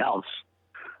nothing else.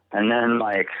 And then,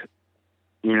 like,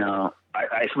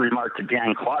 I remarked to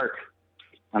Dan Clark.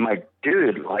 I'm like,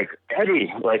 dude, like,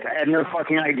 Eddie, like, I had no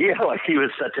fucking idea, like, he was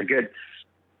such a good,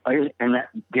 and that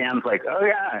Dan's like, oh,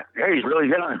 yeah, he's really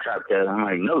good on the trap kit. I'm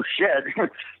like, no shit,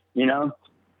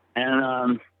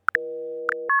 and,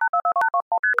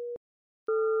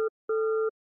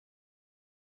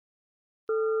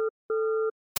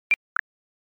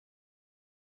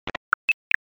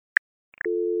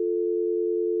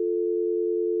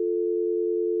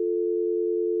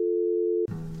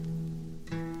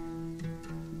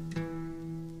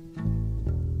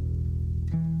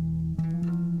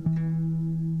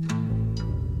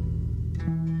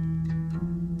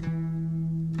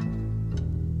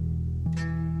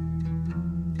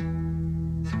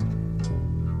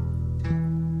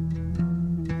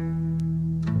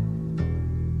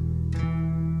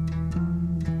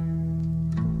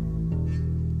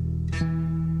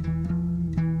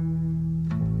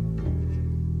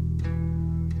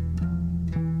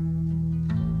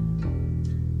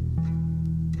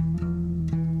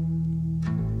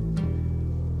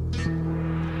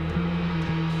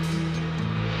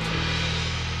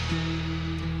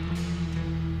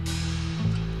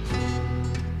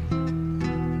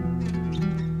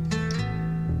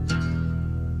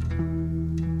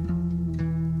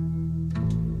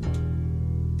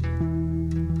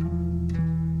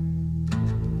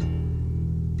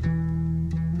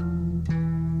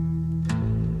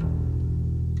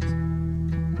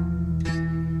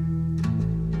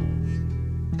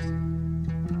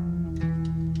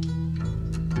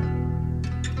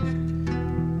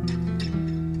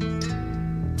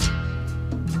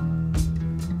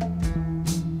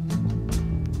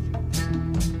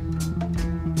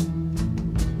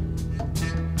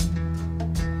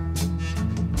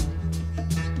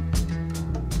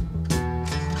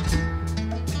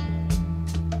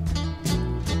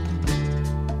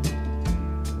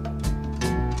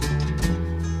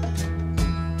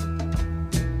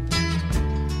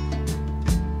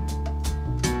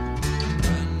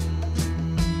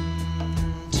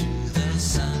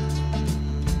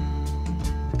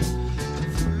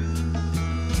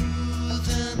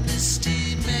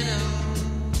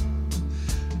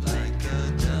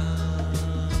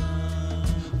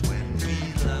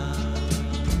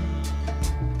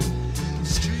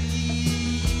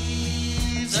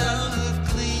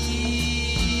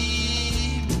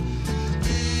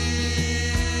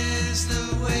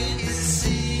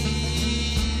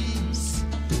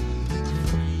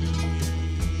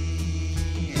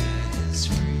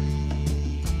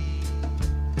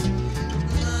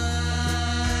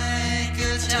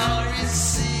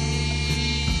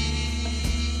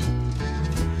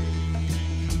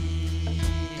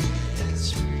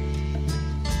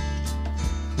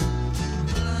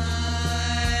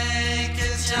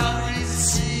 shall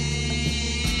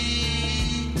receive.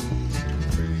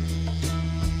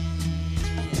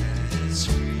 Yes,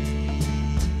 free.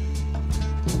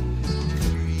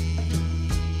 Free.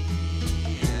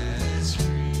 Yes,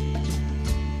 free.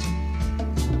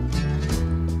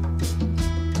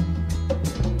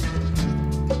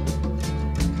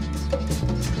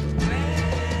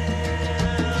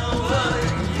 Where were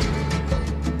you?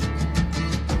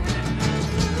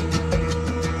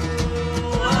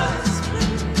 Was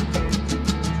blue.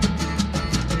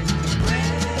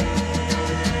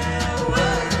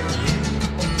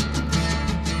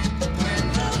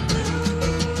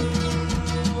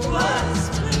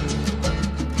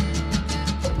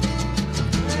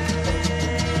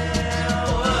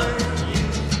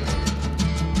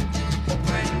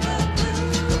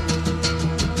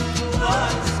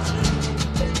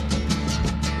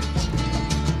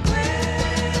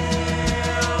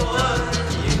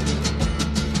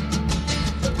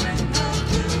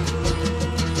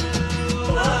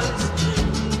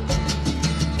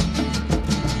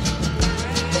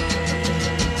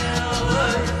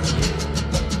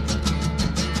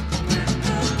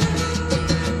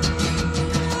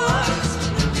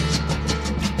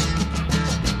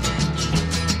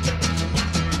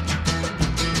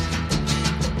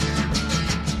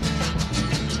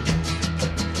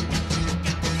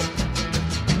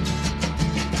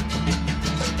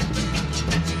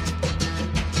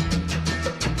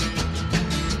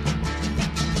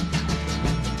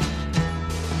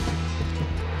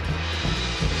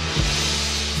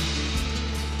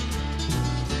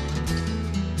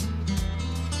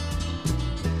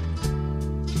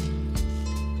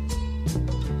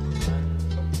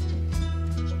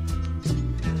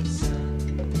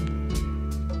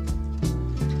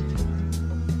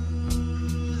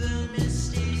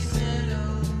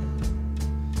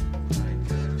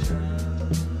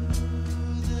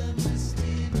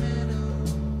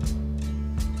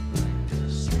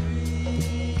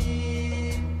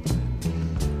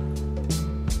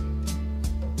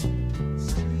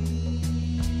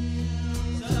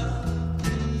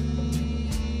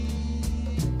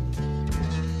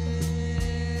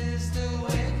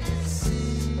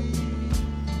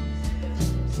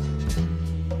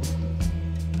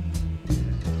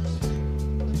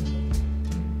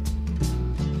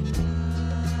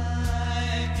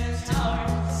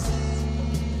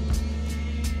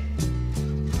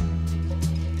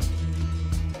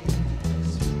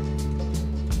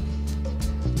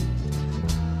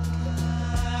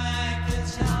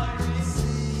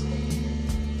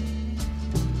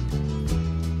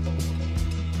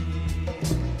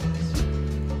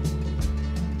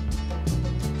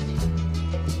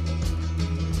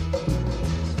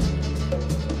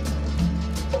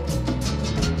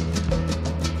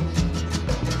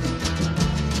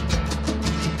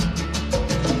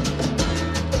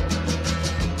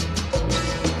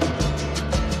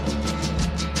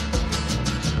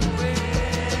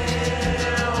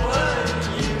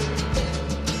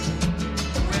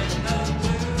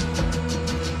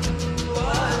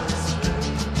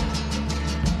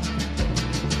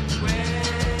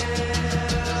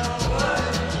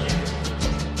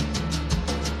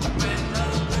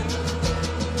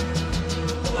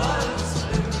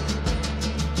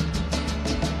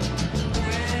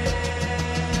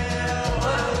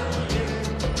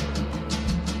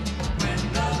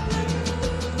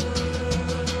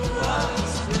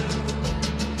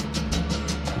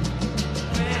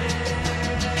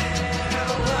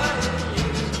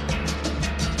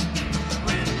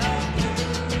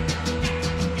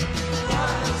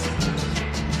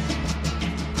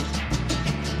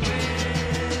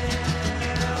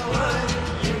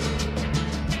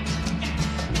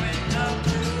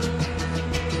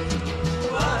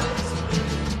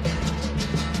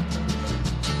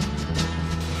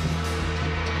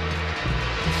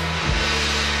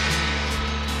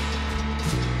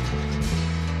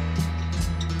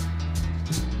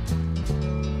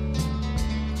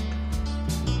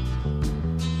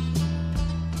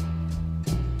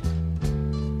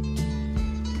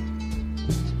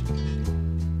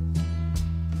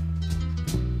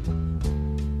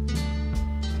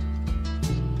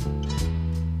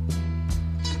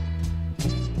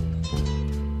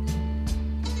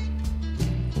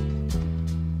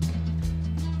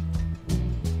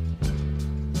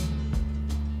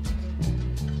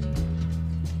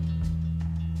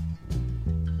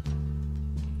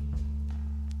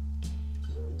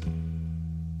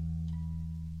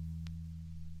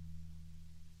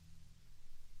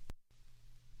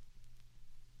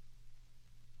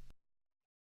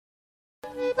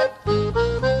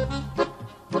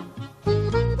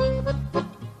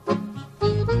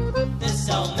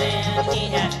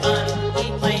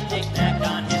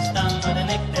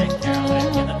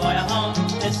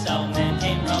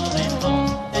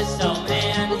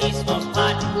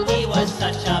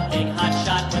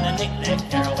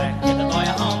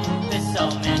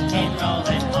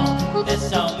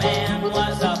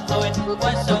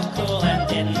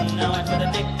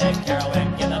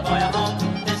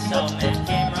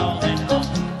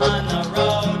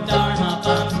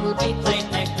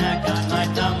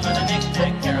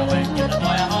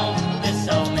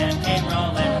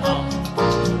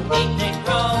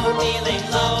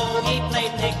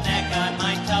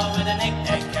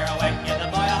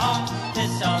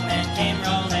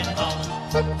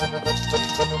 On the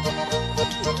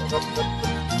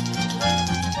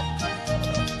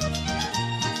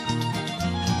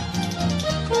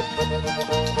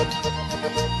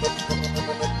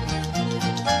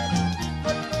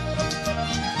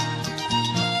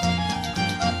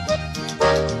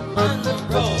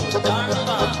road, Dharma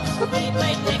bumps. He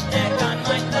played knick-knack on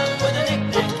my thumb with a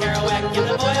knick-knack Kerouac. Give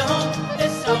the boy a home.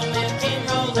 This old man came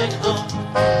rolling home.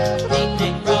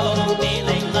 Knick-knack roll,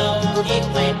 feeling low. He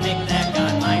played knick-knack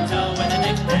on my toe with a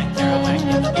knick-knack Kerouac.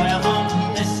 Give the boy a home.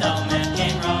 This old man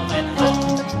came rolling home.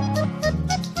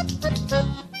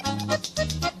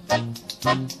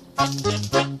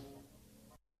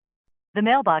 The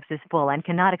mailbox is full and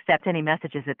cannot accept any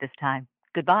messages at this time.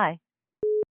 Goodbye.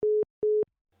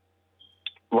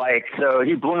 Like, so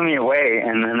he blew me away,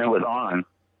 and then it was on,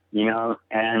 you know,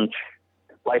 and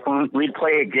like when we'd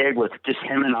play a gig with just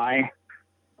him and I,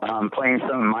 playing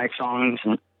some of my songs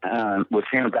and with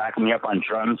him backing me up on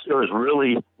drums, it was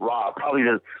really raw, probably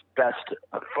the best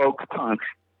folk punk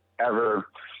ever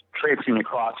traipsing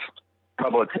across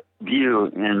public view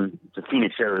in the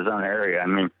Phoenix, Arizona area. I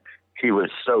mean, he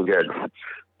was so good.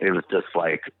 It was just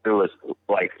like,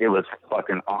 it was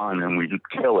fucking on, and we'd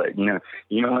kill it. You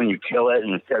know when you kill it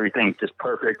and everything's just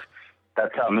perfect.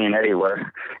 That's how me and Eddie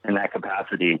were in that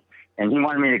capacity. And he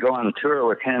wanted me to go on tour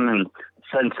with him and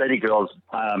Sun City Girls,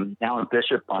 Alan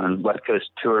Bishop on West Coast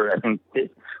tour, I think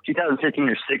 2015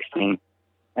 or 16.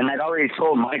 And I'd already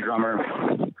told my drummer,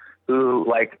 who,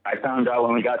 like, I found out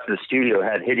when we got to the studio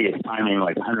had hideous timing,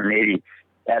 like 180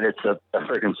 edits of a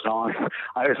freaking song.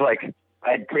 I was like,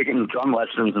 I'd taken drum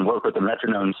lessons and worked with the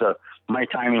metronome, so my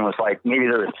timing was like, maybe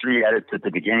there were 3 edits at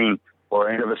the beginning or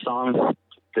end of a song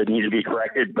that needed to be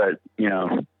corrected, but, you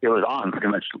know, it was on pretty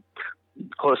much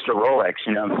close to Rolex,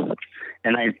 you know.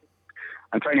 And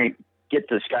I'm trying to get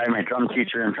this guy, my drum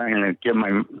teacher, and trying to give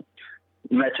my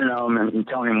metronome and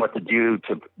telling him what to do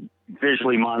to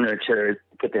visually monitor it,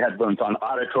 put the headphones on,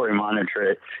 auditory monitor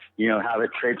it, you know, have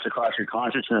it traipse across your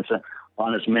consciousness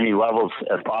on as many levels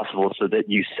as possible so that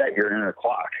you set your inner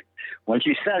clock. Once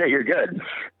you set it, you're good.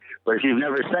 But if you've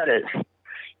never set it,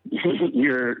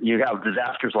 you have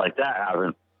disasters like that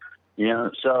happen, you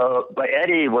know? So, but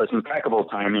Eddie was impeccable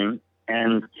timing,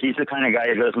 and he's the kind of guy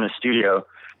who goes in the studio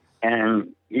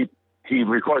and he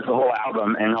records the whole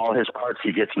album, and all his parts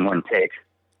he gets in one take.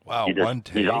 Wow, one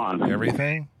take? He's on.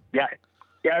 Everything? Yeah,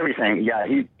 everything. Yeah,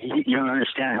 he you don't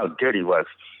understand how good he was.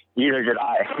 Neither did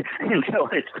I until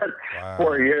I spent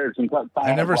 4 years. And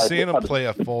I never seen him play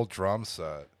a full drum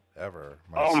set ever.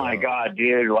 Oh my God,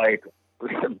 dude! Like,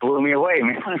 it blew me away,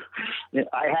 man.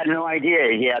 I had no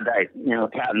idea he had that, you know,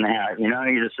 cat in the hat. You know,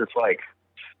 he just like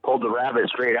pulled the rabbit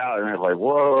straight out, and I was like,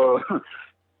 whoa,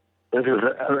 this is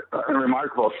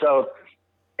remarkable. So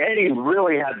Eddie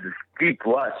really had this deep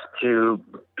lust to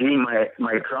be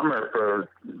my drummer for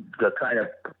the kind of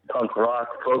punk rock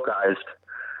folkized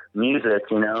music,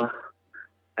 you know.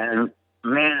 And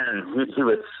man, he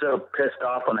was so pissed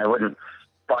off when I wouldn't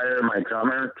fire my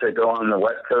drummer to go on the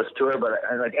West Coast tour. But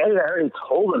I was like, Eddie, I already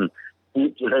told him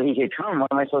that he could come.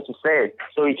 What am I supposed to say?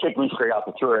 So he kicked me straight off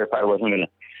the tour if I wasn't gonna.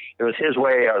 It was his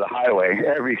way or the highway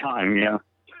every time, you know.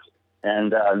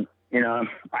 And you know,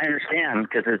 I understand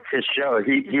because it's his show.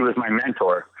 He was my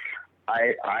mentor.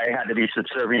 I had to be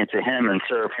subservient to him and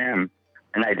serve him,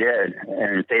 and I did,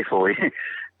 and faithfully.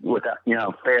 Without, you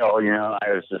know, fail, you know,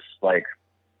 I was just like,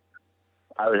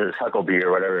 I was his Huckleberry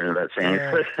or whatever that saying.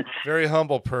 Yeah, very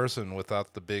humble person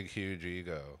without the big, huge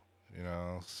ego, you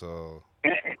know, so.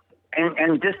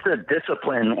 And just the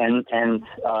discipline and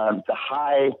the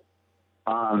high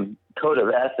code of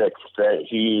ethics that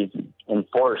he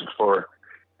enforced for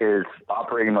his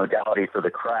operating modality for the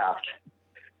craft,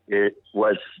 it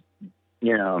was,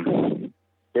 you know,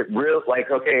 it really,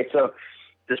 like, okay, so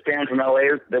this band from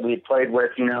LA that we played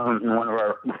with, you know, in one of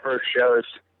our first shows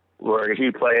where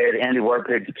he played, Andy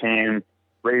Warpigs came,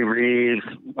 Ray Reeves,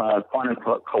 Quantum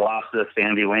Colossus,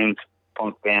 Andy Lane's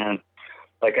punk band.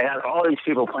 Like, I had all these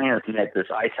people playing at this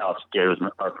Ice House gig. It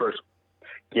was our first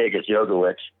gig as Yoga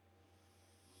Witch.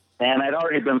 And I'd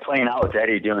already been playing out with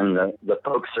Eddie doing the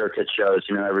folk circuit shows,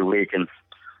 you know, every week, and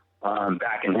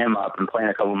backing him up and playing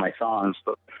a couple of my songs.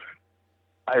 But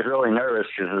I was really nervous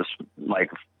because it's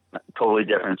like a totally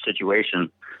different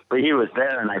situation. But he was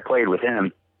there, and I played with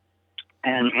him.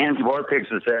 And Andy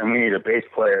Warpigs was there, and we needed a bass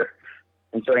player.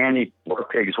 And so Andy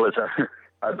Warpigs was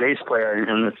our bass player,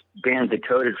 and this band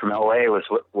Decoded from LA was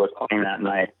playing that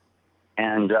night.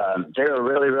 And they were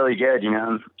really, really good, you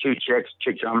know, two chicks,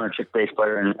 chick drummer, chick bass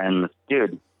player, and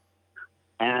dude.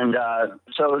 And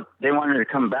so they wanted to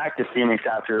come back to Phoenix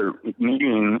after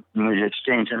meeting, and we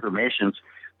exchanged information.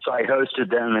 So I hosted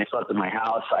them. They slept at my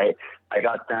house. I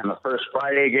got them a First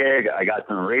Friday gig. I got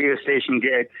them a radio station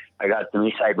gig. I got them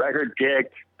Eastside Record gig.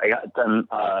 I got them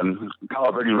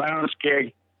Palo Verde Lounge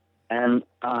gig. And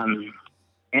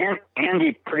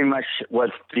Andy pretty much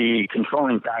was the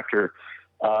controlling factor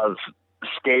of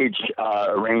stage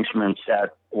arrangements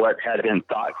at what had been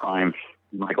Thought Crime,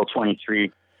 Michael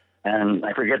 23. And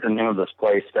I forget the name of this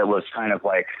place that was kind of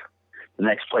like the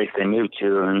next place they moved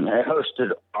to. And I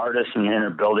hosted artists in the inner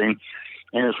building.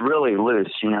 And it was really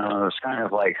loose, you know. It was kind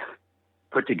of like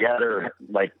put together,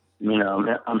 like, you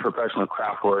know, unprofessional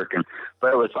craft work.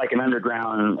 But it was like an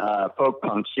underground folk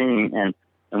punk scene.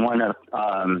 And one of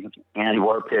Andy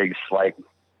Warpig's, like,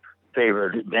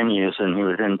 favorite venues. And he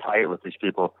was in tight with these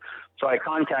people. So I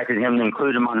contacted him to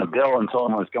include him on the bill and told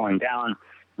him I was going down.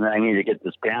 And I needed to get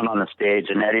this band on the stage.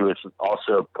 And Eddie was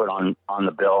also put on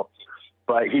the bill.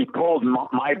 But he pulled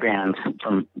my band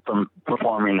from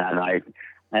performing that night.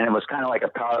 And it was kind of like a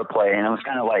power play. And it was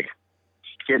kind of like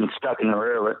getting stuck in the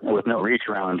rear with no reach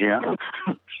around, you know?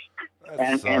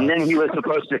 and then he was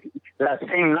supposed to, that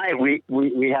same night, we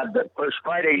had the First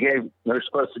Friday gig we were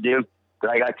supposed to do that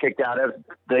I got kicked out of,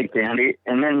 Big Dandy.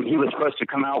 And then he was supposed to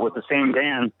come out with the same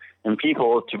band and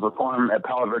people to perform at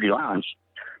Palo Verde Lounge.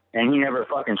 And he never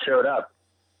fucking showed up.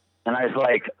 And I was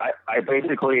like, I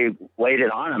basically laid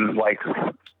it on him, like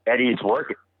Eddie's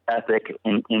work ethic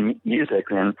in music.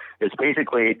 And it's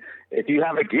basically, if you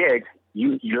have a gig,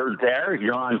 you're there,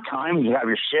 you're on time, you have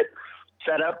your shit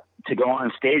set up to go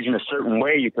on stage in a certain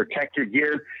way, you protect your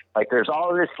gear. Like, there's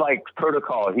all this like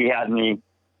protocol. He had me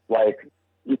like,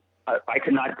 I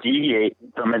could not deviate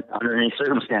from it under any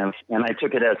circumstance. And I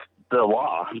took it as the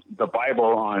law, the Bible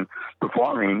on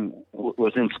performing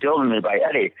was instilled in me by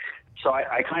Eddie. So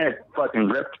I kind of fucking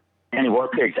ripped Andy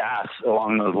Warpig's ass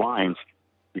along those lines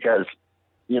because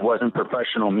it wasn't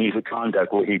professional music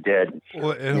conduct what he did.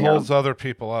 Well, it holds other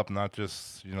people up, not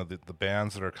just, you know, the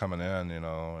bands that are coming in, you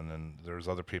know, and then there's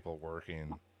other people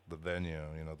working the venue,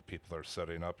 you know, the people that are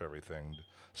setting up everything,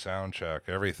 sound check,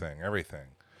 everything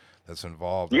that's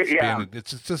involved.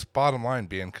 It's just bottom line,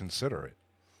 being considerate.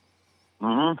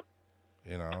 Mm-hmm.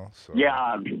 You know? So.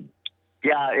 Yeah.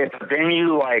 If a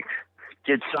venue, like,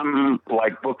 did something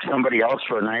like book somebody else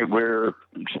for a night we're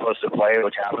supposed to play,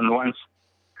 which happened once,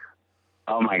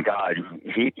 oh my God,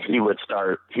 he would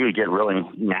get really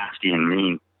nasty and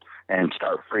mean and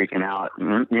start freaking out,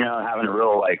 you know, having a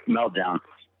real like meltdown.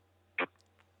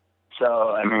 So,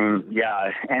 I mean,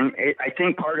 yeah. And I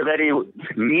think part of Eddie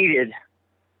needed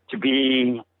to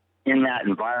be in that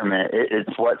environment.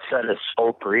 It's what set his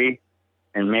soul free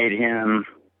and made him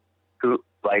who,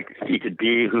 like, he could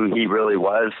be who he really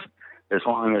was, as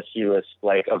long as he was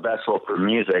like a vessel for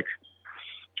music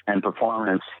and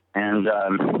performance. And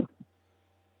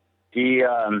he,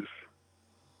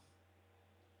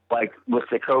 like with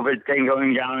the COVID thing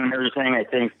going down and everything, I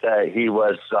think that he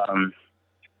was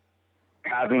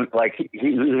having, like,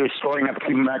 he was storing up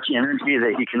too much energy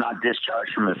that he cannot discharge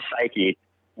from his psyche.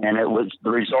 And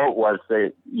the result was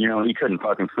that, you know, he couldn't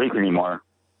fucking sleep anymore.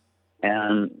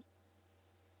 And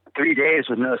 3 days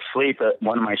with no sleep,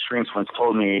 one of my shrinks once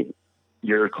told me,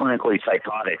 you're clinically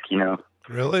psychotic, you know.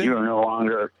 Really? You no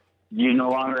longer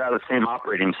have the same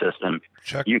operating system.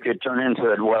 You could turn into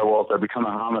a werewolf or become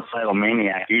a homicidal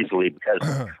maniac easily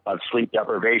because of sleep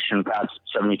deprivation past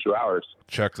 72 hours.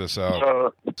 Check this out.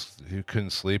 So, he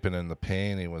couldn't sleep, and in the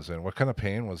pain he was in. What kind of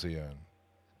pain was he in?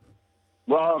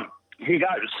 Well, he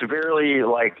got severely,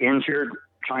 like, injured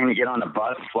trying to get on a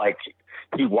bus. Like,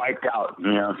 he wiped out,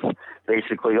 you know,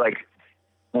 basically. Like,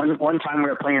 one time we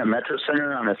were playing at Metro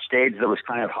Center on a stage that was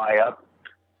kind of high up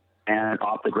and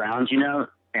off the ground, you know,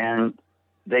 and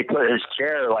they put his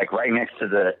chair like right next to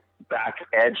the back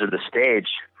edge of the stage,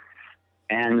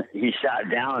 and he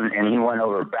sat down and he went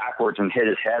over backwards and hit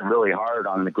his head really hard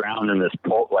on the ground in this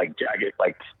pole, like jagged,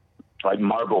 like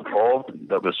marble pole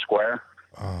that was square.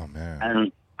 Oh man.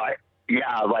 And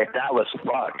like that was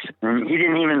fucked. And he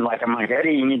didn't even, like, I'm like,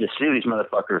 Eddie, you need to sue these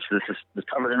motherfuckers. This is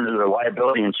covered under their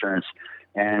liability insurance.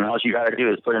 And all you got to do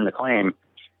is put in the claim.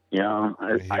 You know,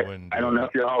 I don't know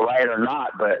if you're all right or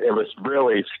not, but it was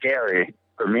really scary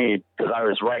for me because I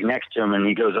was right next to him and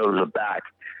he goes over the back.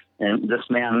 And this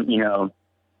man, you know,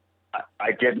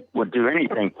 would do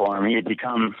anything for him. He had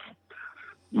become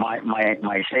my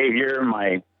savior,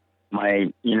 my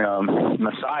you know,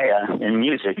 messiah in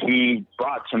music. He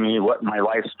brought to me what my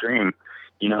life's dream.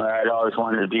 You know, I'd always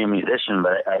wanted to be a musician,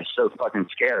 but I was so fucking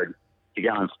scared to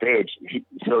get on stage.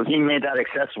 So he made that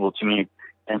accessible to me.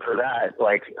 And for that,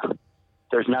 like,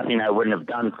 there's nothing I wouldn't have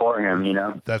done for him, you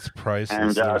know? That's priceless.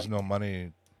 And there's no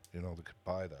money, you know, that could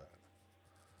buy that.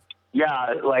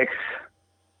 Yeah, like,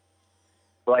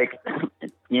 like,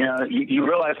 you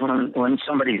realize when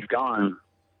somebody's gone,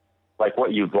 like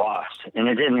what you've lost. And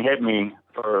it didn't hit me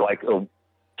for like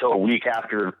till a week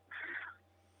after,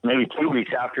 maybe 2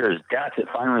 weeks after his death. It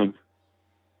finally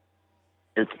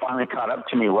caught up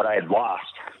to me what I had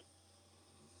lost.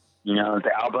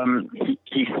 The album,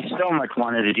 he so much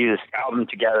wanted to do this album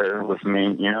together with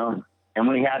me, and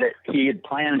we had it, he had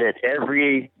planned it,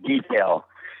 every detail.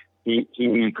 He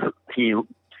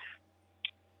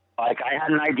like, I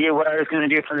had an idea what I was going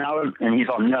to do for an album, and he's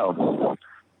all, no,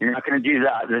 you're not going to do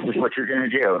that. This is what you're going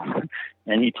to do.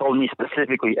 And he told me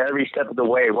specifically every step of the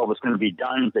way what was going to be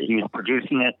done, that he was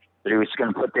producing it, that he was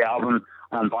going to put the album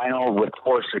on vinyl with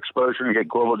forced exposure and get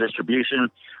global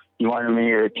distribution. He wanted me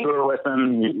to tour with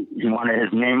him. He wanted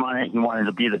his name on it. He wanted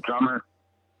to be the drummer.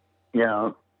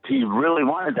 He really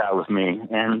wanted that with me.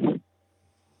 And,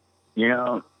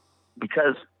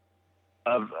 because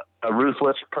of a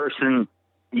ruthless person,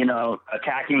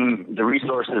 attacking the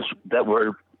resources that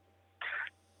were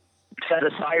set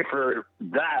aside for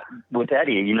that with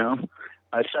Eddie,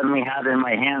 I suddenly had in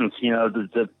my hands,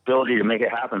 the ability to make it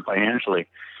happen financially.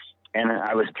 And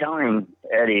I was telling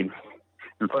Eddie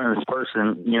in front of this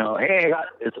person, hey,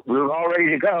 we're all ready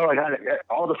to go. I got it.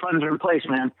 All the funds are in place,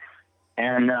 man.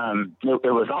 And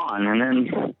it was on. And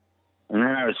then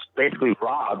I was basically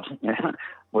robbed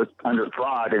under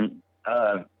fraud. And,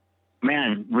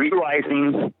 man,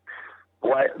 realizing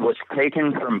what was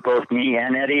taken from both me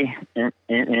and Eddie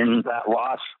in that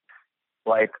loss,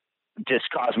 like, just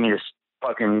caused me to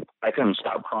I couldn't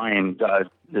stop crying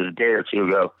a day or two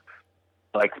ago,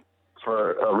 like,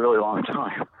 for a really long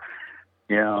time,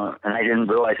 and I didn't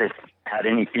realize I had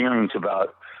any feelings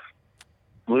about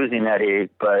losing Eddie,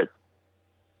 but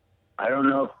I don't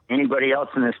know if anybody else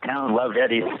in this town loved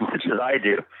Eddie as much as I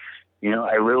do.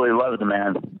 I really love the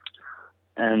man,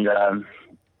 and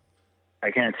I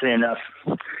can't say enough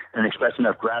and express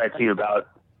enough gratitude about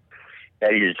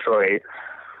Eddie Detroit.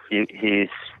 He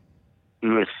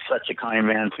was such a kind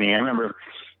man to me. I remember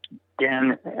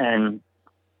Dan and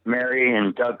Mary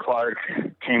and Doug Clark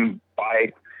came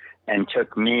by and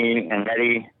took me and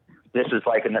Eddie. This was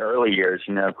like in the early years,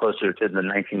 closer to the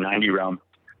 1990 realm.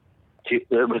 It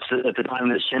was at the time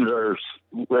that Schindler's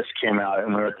List came out,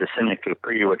 and we were at the Cynic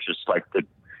Capri, which is like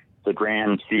the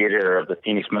grand theater of the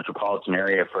Phoenix metropolitan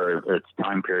area for its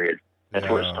time period. That's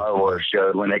where Star Wars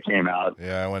showed when they came out.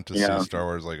 Yeah, I went to see Star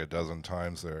Wars like a dozen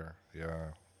times there.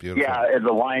 Yeah, beautiful. Yeah,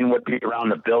 the line would be around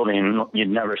the building. You'd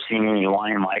never seen any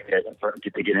line like it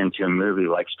to get into a movie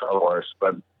like Star Wars.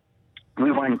 But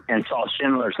we went and saw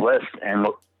Schindler's List, and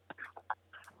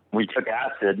we took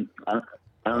acid. I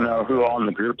don't know who all in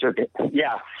the group took it.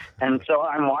 Yeah. And so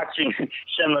I'm watching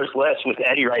Schindler's List with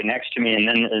Eddie right next to me, and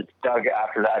then it's Doug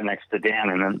after that next to Dan,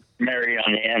 and then Mary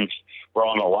on the end. We're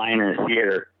on the line in the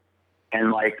theater.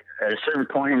 And, like, at a certain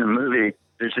point in the movie,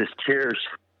 there's just tears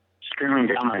streaming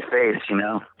down my face,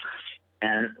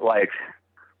 And, like,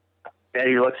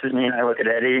 Eddie looks at me, and I look at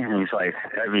Eddie, and he's like,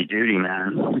 heavy duty,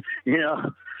 man.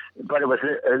 But it was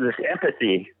this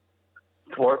empathy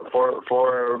for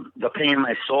the pain in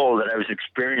my soul that I was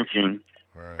experiencing,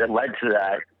 right, that led to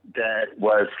that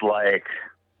was like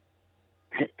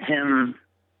him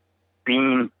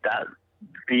being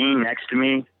next to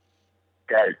me,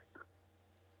 that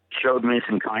showed me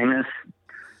some kindness.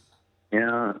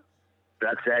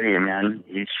 That's Eddie, man.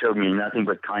 He showed me nothing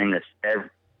but kindness.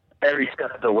 Every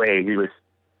step of the way, he was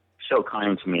so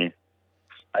kind to me.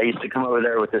 I used to come over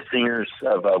there with the singers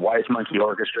of Wise Monkey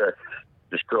Orchestra.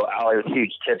 This girl, Allie, with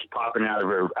huge tits popping out of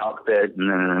her outfit, and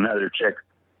then another chick,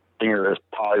 singer, this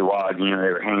Pollywog, they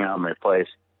were hanging out in my place.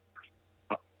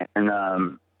 And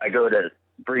I go to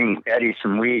bring Eddie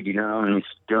some weed, and he's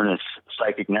doing his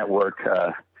psychic network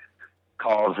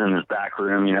calls in his back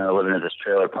room, living at this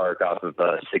trailer park off of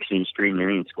 16th Street in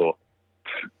Union School.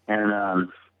 And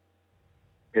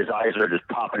his eyes are just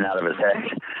popping out of his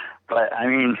head. But, I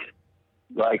mean,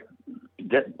 like,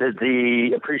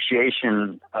 the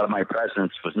appreciation of my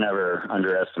presence was never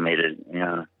underestimated.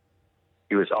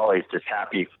 He was always just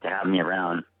happy to have me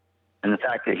around. And the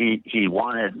fact that he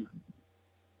wanted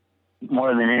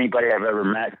more than anybody I've ever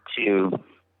met to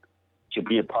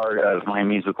be a part of my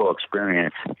musical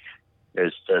experience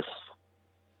is just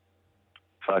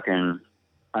fucking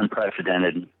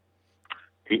unprecedented.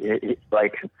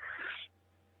 Like,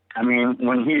 I mean,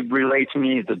 when he relayed to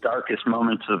me the darkest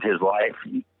moments of his life,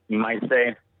 you might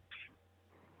say,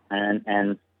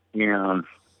 and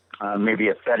maybe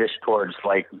a fetish towards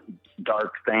like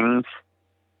dark things.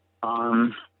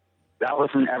 That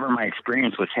wasn't ever my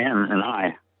experience with him and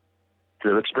I.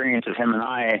 The experience of him and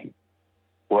I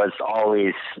was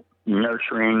always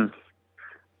nurturing,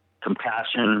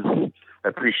 compassion,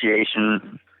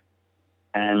 appreciation.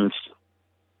 And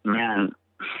man,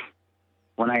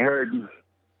 when I heard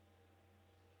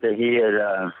that he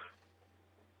had,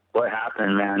 what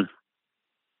happened, man,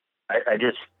 I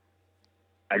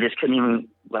just couldn't even,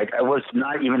 like, I was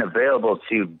not even available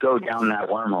to go down that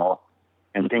wormhole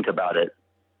and think about it.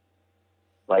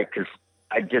 Like, cause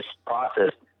I just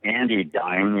processed Andy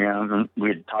dying, you know, and we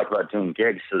had talked about doing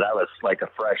gigs. So that was like a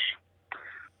fresh,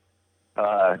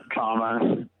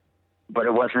 trauma, but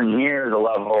it wasn't near the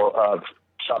level of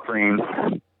suffering.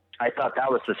 I thought that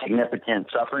was the significant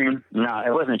suffering. No,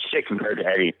 it wasn't shit compared to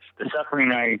Eddie. The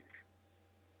suffering I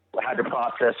had to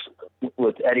process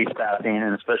with Eddie's passing,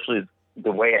 and especially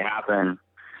the way it happened,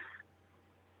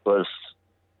 was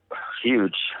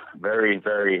huge, very,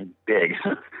 very big.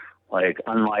 Like,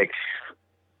 unlike,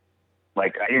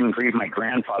 like, I didn't grieve my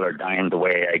grandfather dying the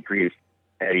way I grieved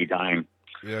Eddie dying.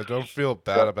 Yeah, don't feel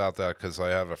bad about that, because I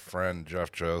have a friend,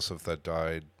 Jeff Joseph, that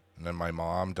died, and then my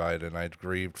mom died, and I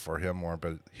grieved for him more,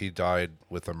 but he died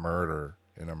with a murder,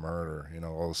 you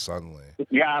know, all suddenly.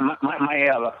 Yeah, my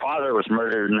father was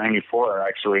murdered in '94,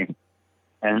 actually.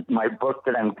 And my book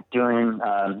that I'm doing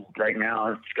right now,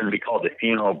 it's going to be called The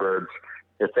Funeral Birds.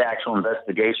 It's the actual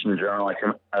investigation journal.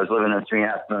 I was living in a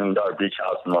 $3.5 million beach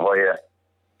house in La Jolla,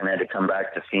 and I had to come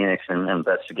back to Phoenix and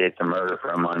investigate the murder for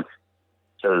a month.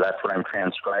 So that's what I'm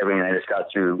transcribing. I just got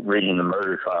through reading the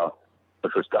murder trial,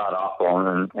 which was god awful,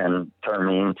 and turned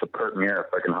me into Kurt Muir,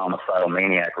 fucking homicidal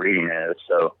maniac reading it. It was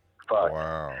so fucked.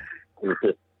 Wow. It was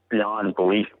just beyond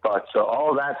belief fucked. So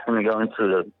all that's going to go into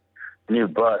the new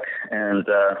book, and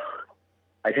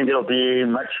I think it'll be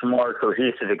much more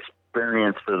cohesive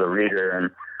experience for the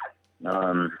reader,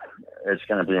 and it's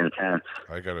going to be intense.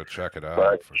 I gotta check it out,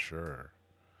 But- for sure.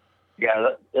 Yeah,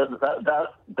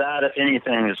 that if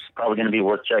anything is probably going to be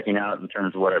worth checking out in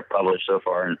terms of what I've published so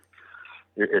far, and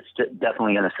it's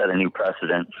definitely going to set a new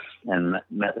precedent and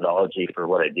methodology for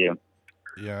what I do.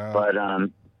 Yeah. But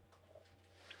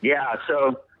yeah,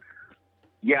 so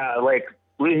yeah, like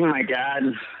losing my dad,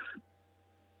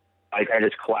 like I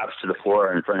just collapsed to the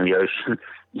floor in front of the ocean,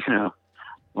 you know,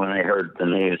 when I heard the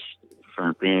news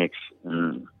from Phoenix,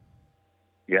 and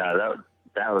yeah,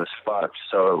 that was fucked.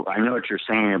 So I know what you're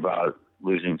saying about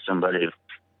losing somebody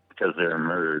because they're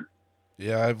murdered.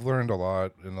 Yeah, I've learned a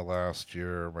lot in the last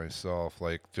year myself,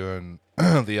 like doing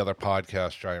the other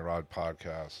podcast, Giant Rod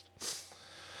Podcast.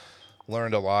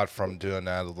 Learned a lot from doing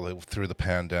that through the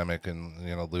pandemic, and,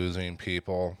 you know, losing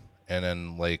people, and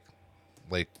then like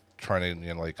trying to,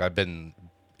 you know, like I've been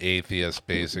atheist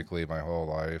basically my whole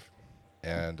life,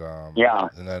 and Yeah.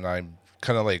 and then I'm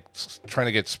kind of like trying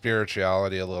to get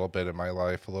spirituality a little bit in my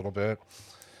life a little bit,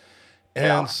 and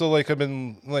Yeah. so like I've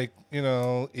been like, you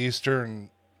know, Eastern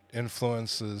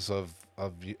influences of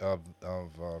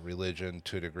religion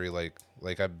to a degree, like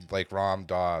I'm like Ram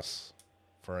Dass,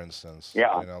 for instance.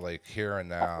 Yeah. You know, like Here and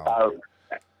Now.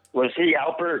 Was he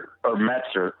Alpert or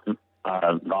Metzer?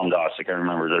 Ram Dass, I can't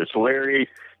remember. There's Larry,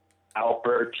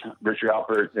 Alpert, Richard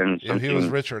Alpert, and Yeah, something. he was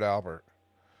Richard Albert.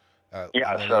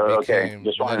 Yeah, and then so he okay, became-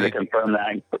 just and wanted then to confirm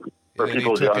that for and then people he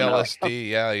who took don't know. LSD.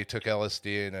 Yeah, he took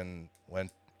LSD and then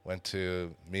went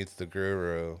to meet the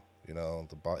guru, you know,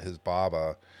 his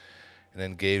Baba, and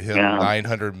then gave him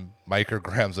 900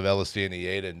 micrograms of LSD, and he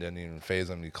ate it and didn't even phase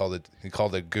him. He called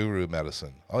it guru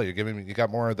medicine. Oh, you got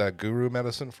more of that guru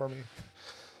medicine for me?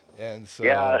 And so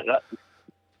Yeah,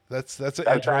 that's back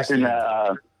interesting. in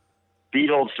the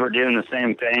Beatles were doing the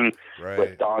same thing Right.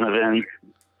 with Donovan.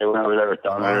 They went over there with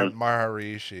Donovan.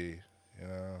 Maharishi, you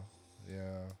know,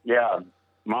 Yeah,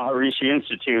 Maharishi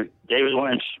Institute, David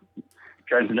Lynch,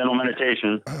 Transcendental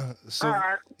Meditation. So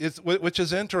which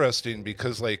is interesting,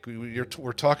 because like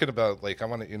we're talking about, like, I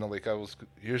want to, you know, like I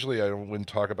wouldn't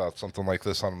talk about something like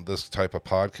this on this type of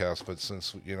podcast, but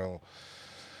since, you know,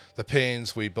 the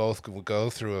pains we both go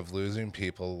through of losing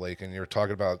people, like, and you're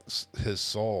talking about his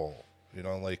soul, you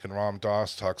know, like, and Ram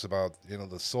Dass talks about, you know,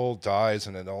 the soul dies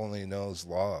and it only knows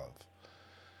love.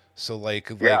 So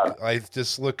like I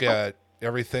just look at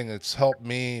everything that's helped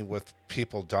me with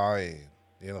people dying,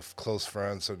 you know, close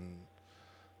friends, and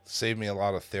saved me a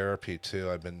lot of therapy too.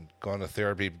 I've been going to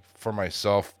therapy for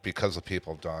myself because of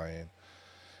people dying,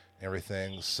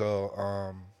 everything.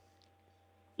 So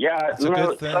Yeah, it's a you know,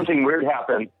 good thing. something weird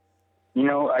happened. You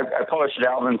know, I published an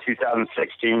album in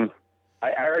 2016.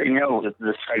 I already know that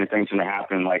this kind of thing's going to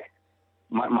happen. Like,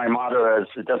 my motto is,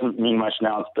 it doesn't mean much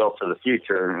now, it's built for the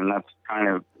future. And that's kind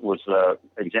of was the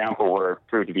example where it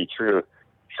proved to be true.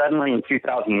 Suddenly in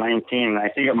 2019, and I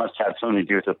think it must have something to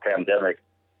do with the pandemic,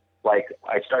 like,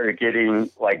 I started getting,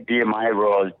 like, BMI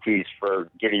royalties for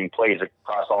getting plays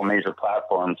across all major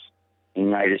platforms in the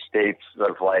United States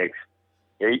of, like,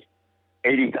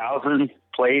 80,000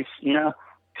 plays, you know,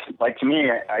 like to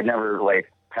me, I never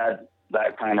like had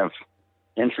that kind of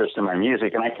interest in my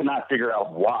music, and I could not figure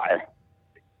out why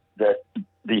that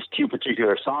these two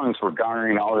particular songs were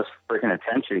garnering all this freaking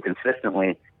attention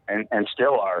consistently, and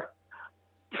still are.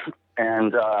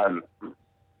 And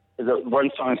the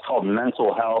one song is called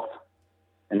Mental Health,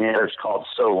 and the other is called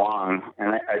So Long.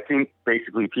 And I think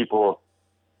basically people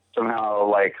somehow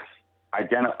like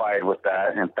identified with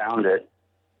that and found it,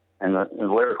 and the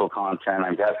lyrical content,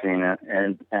 I'm guessing,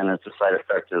 and it's a side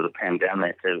effect of the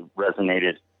pandemic. It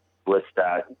resonated with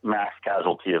that mass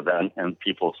casualty event and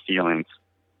people's feelings.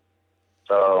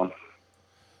 So,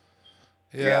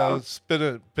 yeah, it's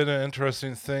been an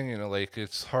interesting thing, you know, like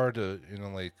it's hard to, you know,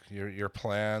 like your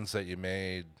plans that you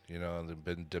made, you know, they've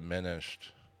been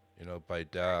diminished, you know, by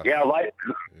death. Yeah, life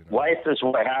is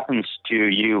what happens to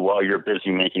you while you're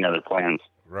busy making other plans.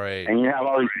 Right. And you have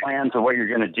all these plans of what you're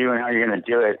going to do and how you're going to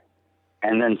do it,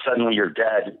 and then suddenly you're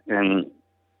dead, and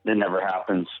it never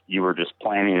happens. You were just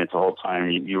planning it the whole time.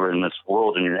 You were in this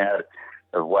world in your head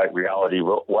of what reality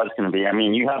was going to be. I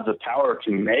mean, you have the power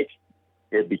to make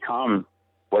it become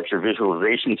what your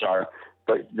visualizations are,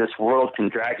 but this world can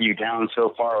drag you down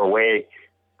so far away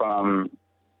from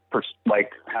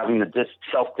like having the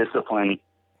self-discipline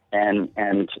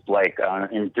and like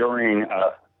enduring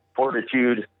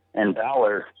fortitude and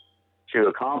valor to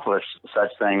accomplish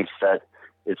such things, that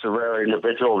it's a rare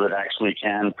individual that actually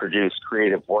can produce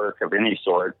creative work of any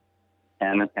sort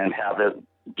and have it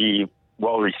be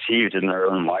well received in their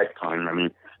own lifetime. I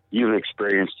mean, you've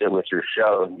experienced it with your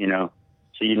show, you know,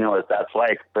 so you know what that's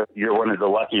like, but you're one of the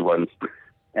lucky ones.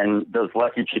 And those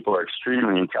lucky people are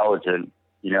extremely intelligent.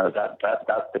 You know, that's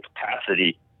the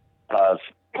capacity of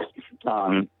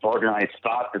organized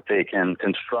thought that they can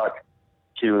construct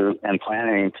to, and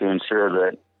planning to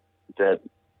ensure that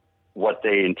what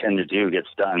they intend to do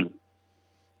gets done.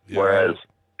 Yeah. Whereas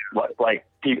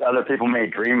other people may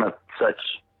dream of such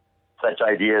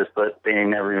ideas, but they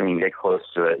never even get close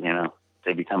to it. You know,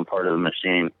 they become part of the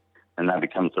machine, and that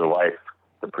becomes their life,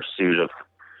 the pursuit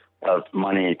of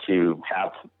money to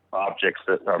have objects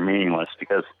that are meaningless.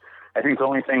 Because I think the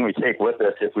only thing we take with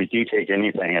us, if we do take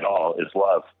anything at all, is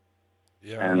love.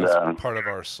 Yeah, and that's part of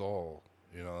our soul,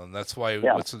 you know, and that's why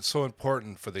it's so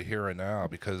important for the here and now,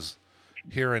 because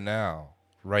here and now,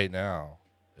 right now,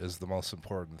 is the most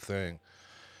important thing.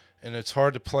 And it's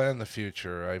hard to plan the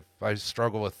future. I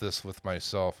struggle with this with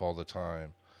myself all the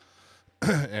time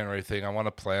and everything. I want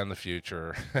to plan the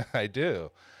future. I do.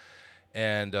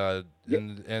 And you're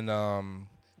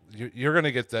going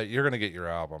to get that. You're going to get your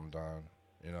album done.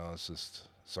 You know, it's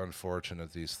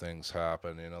unfortunate these things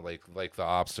happen. You know, like the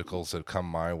obstacles that come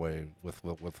my way with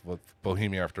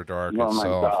Bohemia After Dark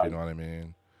itself. You know what I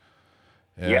mean?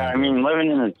 And, I mean,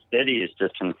 living in a city is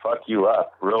just can fuck you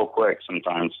up real quick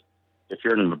sometimes. If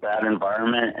you're in a bad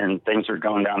environment and things are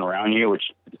going down around you,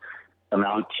 which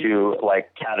amount to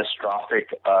like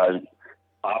catastrophic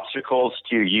obstacles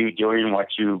to you doing what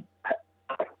you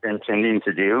intending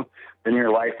to do, then your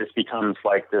life just becomes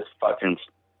like this fucking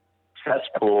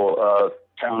cesspool of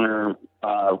counter,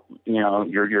 you know,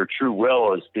 your true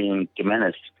will is being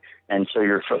diminished. And so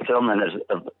your fulfillment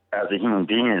as a human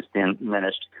being is being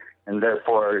diminished. And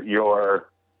therefore your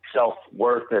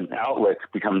self-worth and outlook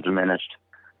become diminished.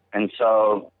 And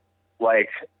so, like,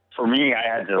 for me, I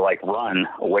had to, like, run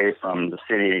away from the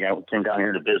city. I came down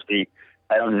here to Bisbee.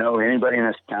 I don't know anybody in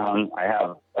this town. I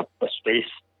have a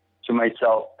space to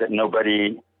myself that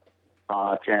nobody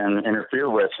can interfere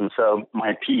with. And so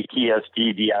my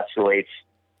PTSD de-escalates.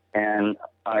 And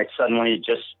I suddenly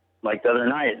just, like the other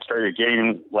night, started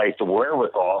getting, like, the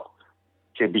wherewithal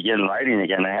to begin writing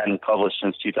again. I hadn't published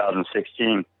since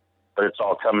 2016, but it's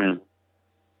all coming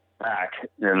back,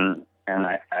 and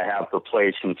I have the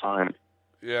place and time.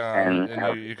 Yeah,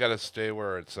 and you got to stay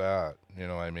where it's at, you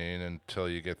know what I mean, until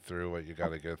you get through what you got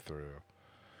to get through.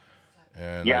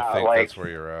 And I think that's where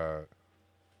you're at,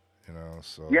 you know,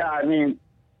 so. Yeah, I mean,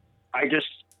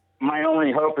 my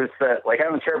only hope is that, like, I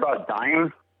don't care about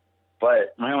dying,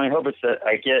 but my only hope is that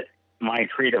I get my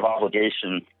creative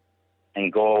obligation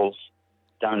and goals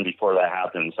done before that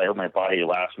happens. I hope my body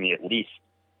lasts me at least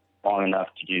long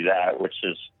enough to do that, which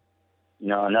is, you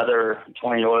know, another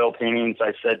 20 oil paintings,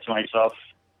 I said to myself,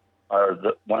 are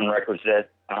the one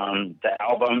requisite. The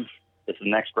album is the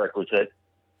next requisite.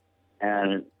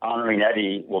 And honoring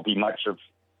Eddie will be much of,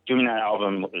 doing that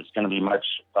album is going to be much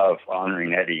of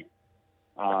honoring Eddie.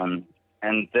 And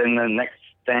then the next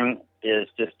thing is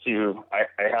just I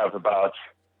have about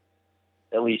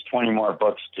at least 20 more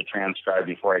books to transcribe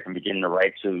before I can begin to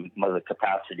write to the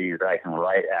capacity that I can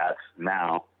write at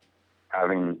now,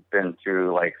 having been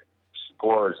through like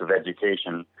scores of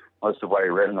education. Most of what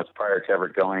I've written was prior to ever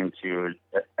going to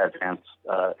advanced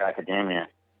academia.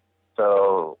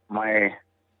 So my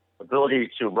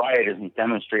ability to write isn't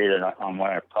demonstrated on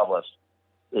what I've published.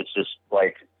 It's just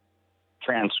like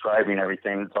transcribing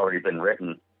everything that's already been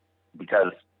written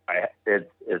because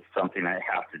it's something I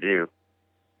have to do.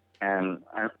 And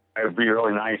it would be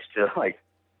really nice to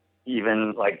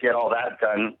even get all that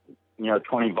done,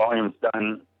 20 volumes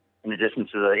done in addition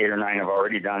to the 8 or 9 I've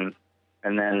already done,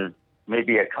 and then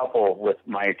maybe a couple with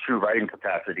my true writing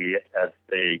capacity as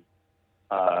the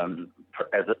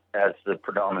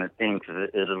predominant thing, because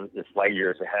it's light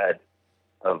years ahead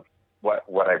of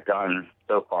what I've done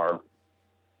so far.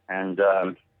 And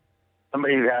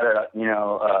somebody who had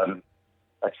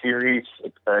a series,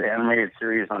 an animated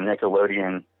series on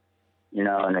Nickelodeon,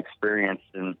 an experience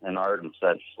in art and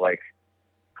such,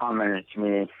 commented to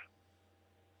me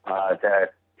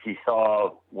that he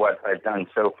saw what I've done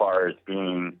so far as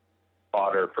being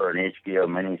fodder for an HBO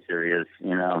miniseries.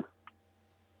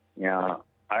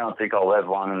 I don't think I'll live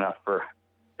long enough to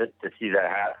see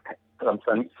that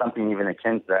something even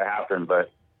akin to that happen, but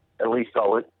at least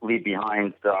I'll leave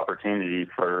behind the opportunity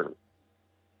for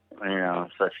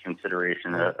such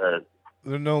consideration.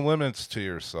 There are no limits to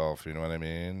yourself, you know what I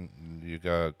mean? You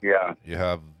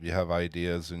have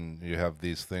ideas, and you have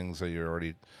these things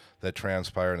that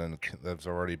transpired and that's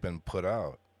already been put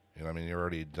out. You know what I mean? You're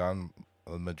already done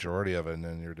the majority of it, and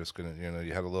then you're just gonna,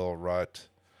 you had a little rut,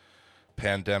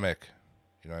 pandemic,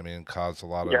 you know what I mean, caused a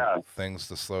lot of things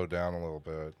to slow down a little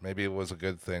bit. Maybe it was a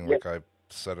good thing, like I've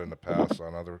said in the past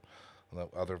on other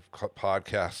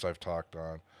podcasts I've talked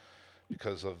on.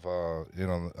 Because of out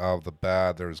of the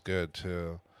bad, there's good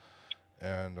too,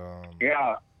 and I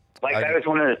was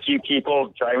one of the few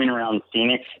people driving around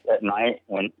Phoenix at night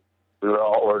when we were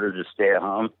all ordered to stay at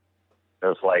home. It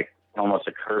was almost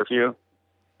a curfew,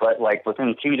 but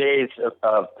within 2 days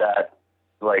of that,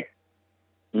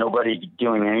 nobody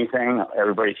doing anything,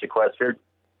 everybody sequestered.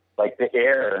 The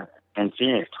air in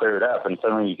Phoenix cleared up, and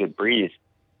suddenly you could breathe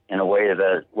in a way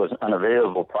that was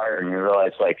unavailable prior, and you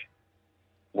realize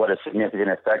what a significant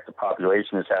effect the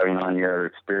population is having on your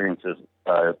experiences,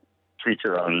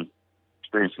 creature on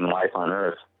experiencing life on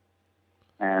Earth.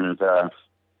 And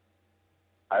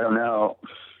I don't know.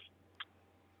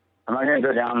 I'm not going to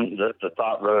go down the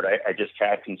thought road I just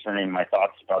had concerning my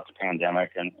thoughts about the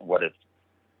pandemic and what it's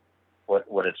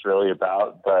really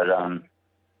about. But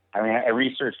I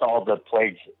researched all the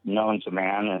plagues known to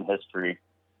man in history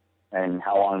and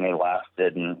how long they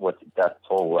lasted and what the death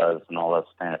toll was and all those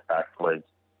kind of factoids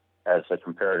as a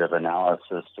comparative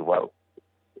analysis to what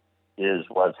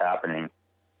was happening.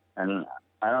 And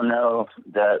I don't know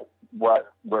that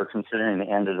what we're considering the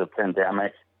end of the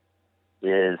pandemic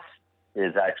is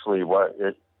actually what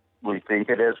we think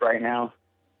it is right now.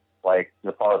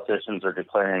 The politicians are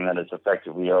declaring that it's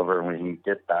effectively over and we can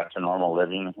get back to normal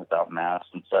living without masks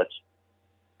and such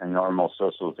and normal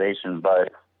socialization.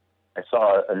 But I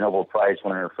saw a Nobel Prize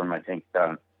winner from, I think,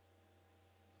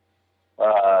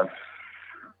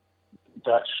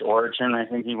 Dutch origin, I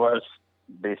think he was,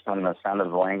 based on the sound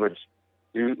of the language.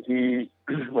 He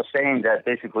was saying that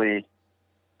basically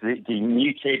the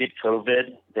mutated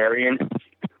COVID variants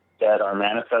that are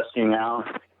manifesting now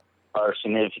are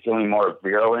significantly more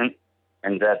virulent,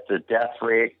 and that the death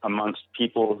rate amongst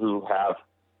people who have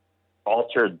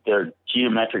altered their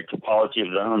geometric topology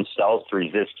of their own cells to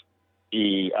resist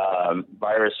the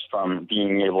virus from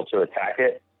being able to attack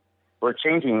it, we're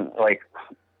changing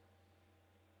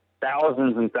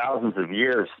thousands and thousands of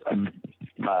years of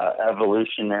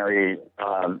evolutionary,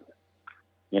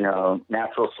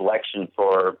 natural selection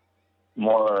for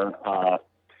more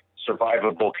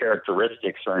survivable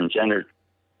characteristics are engendered.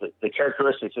 The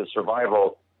characteristics of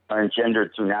survival are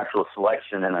engendered through natural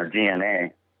selection in our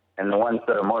DNA, and the ones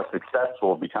that are more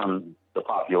successful become the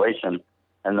population,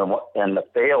 and the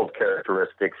failed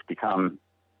characteristics become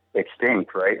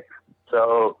extinct, right?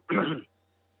 So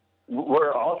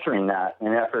we're altering that in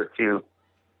an effort to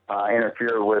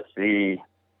interfere with the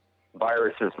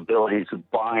virus's ability to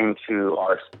bind to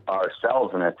our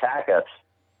cells and attack us.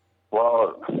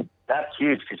 Well, that's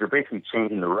huge because you're basically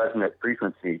changing the resonant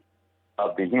frequency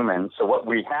of the human. So what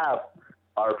we have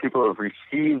are people who have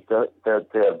received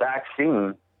the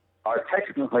vaccine are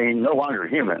technically no longer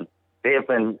human. They have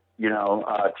been,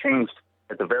 changed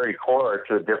at the very core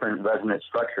to a different resonant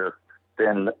structure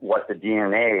than what the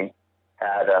DNA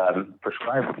had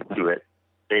prescribed to it,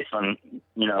 based on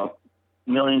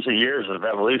millions of years of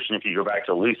evolution. If you go back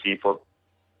to Lucy for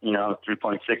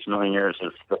 3.6 million years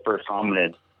as the first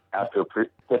hominid after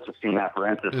Pleistocene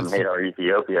afarensis in Hadar,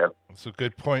 Ethiopia. It's a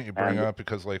good point you bring And- up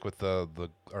because, like, with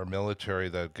our military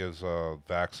that gives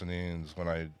vaccines. When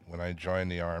I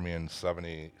joined the army in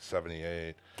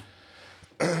 78,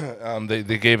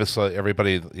 they gave us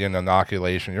everybody an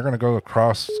inoculation. You're going to go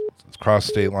across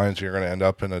state lines. You're going to end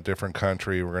up in a different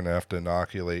country. We're going to have to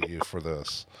inoculate you for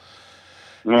this.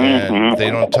 And they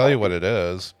don't tell you what it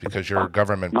is because you're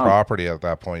government property at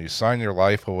that point. You sign your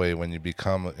life away when you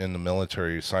become in the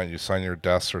military. You sign your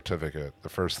death certificate. The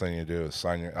first thing you do is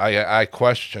sign your. I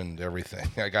questioned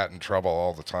everything. I got in trouble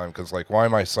all the time because, like, why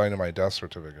am I signing my death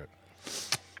certificate?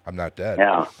 I'm not dead.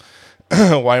 Yeah.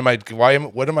 What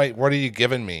are you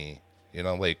giving me? You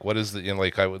know, like, what is the, you know,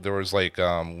 like, there was like,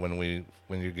 when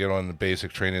you get on the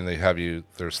basic training, they have you,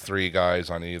 there's 3 guys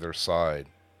on either side.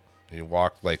 You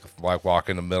walk walk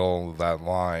in the middle of that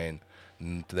line,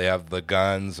 and they have the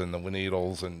guns and the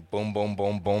needles and boom, boom,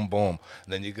 boom, boom, boom.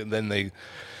 And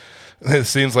it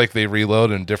seems like they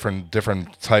reload in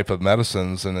different type of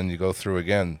medicines, and then you go through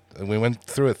again. And we went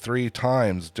through it 3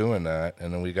 times doing that,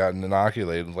 and then we got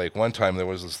inoculated. Like, one time there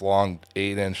was this long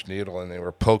 8-inch needle, and they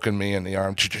were poking me in the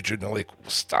arm. And they're like,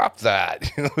 stop that.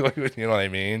 You know what I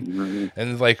mean? Mm-hmm.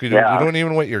 And it's like, you don't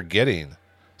even know what you're getting.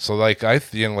 So, like,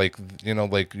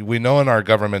 we know in our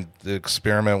government the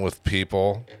experiment with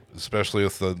people, especially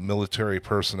with the military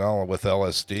personnel, with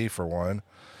LSD for one.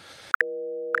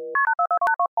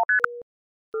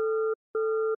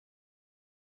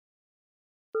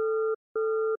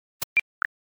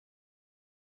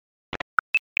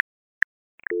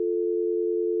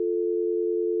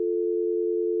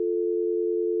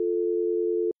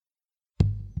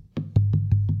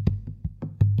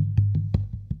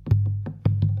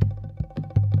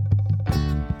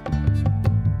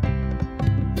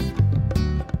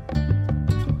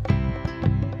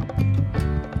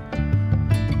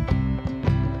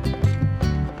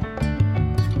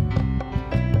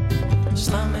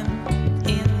 Slumming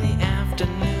in the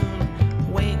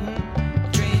afternoon, waiting,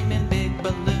 dreaming big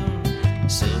balloon,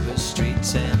 silver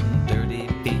streets and dirty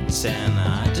beats, and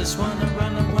I just wanna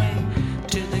run away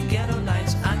to the ghetto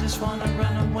lights. I just wanna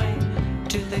run away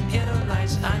to the ghetto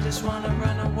lights. I just wanna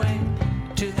run away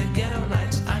to the ghetto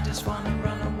lights. I just wanna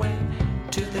run away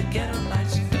to the ghetto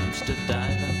lights. Dumpster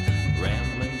diving,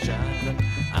 rambling, jiving.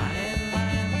 I ain't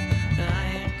lying and I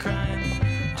ain't crying.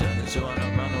 Just wanna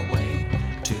run away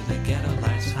to the ghetto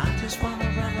lights. I just wanna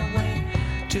run away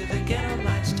to the ghetto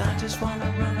lights. I just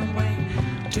wanna run away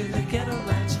to the ghetto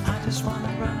lights. I just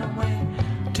wanna run away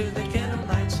to the ghetto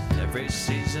lights. Every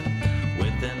season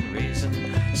within reason,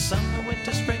 summer,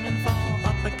 winter, spring, and fall,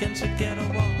 up against a ghetto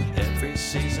wall. Every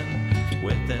season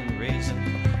within reason,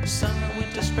 summer,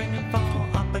 winter, spring, and fall,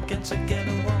 up against a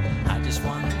ghetto wall. I just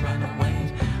wanna run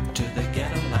away to the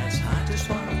ghetto lights. I just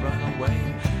wanna run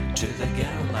away to the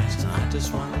ghetto lights. I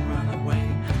just wanna run away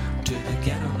to the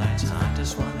ghetto lights. I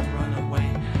just wanna run away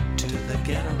to the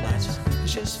ghetto lights.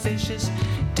 Just fishes,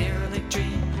 derelict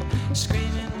dream,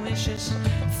 screaming wishes,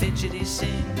 fidgety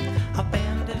scene,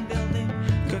 abandoned building,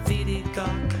 graffiti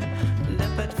gawk,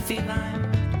 leopard feline,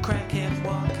 crackhead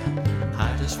walk.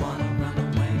 I just wanna run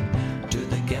away to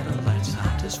the ghetto lights.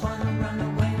 I just wanna run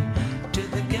away to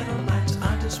the ghetto lights.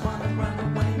 I just wanna run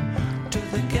away to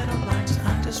the ghetto lights.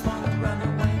 I just wanna run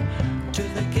away to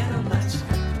the ghetto lights.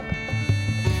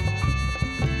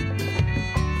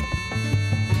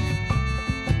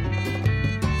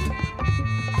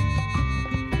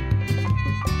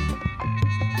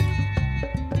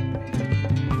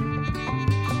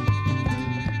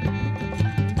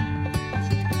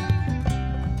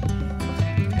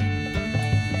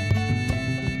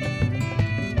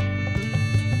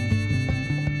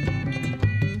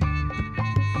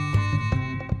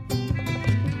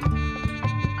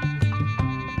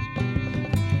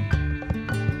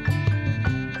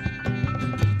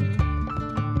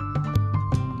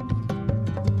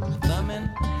 Thumbing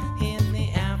in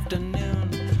the afternoon,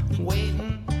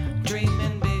 waiting,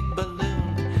 dreaming big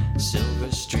balloon,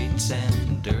 silver streets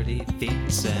and dirty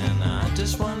feet, and I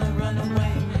just wanna run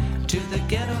away to the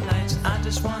ghetto lights. I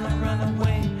just wanna run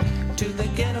away to the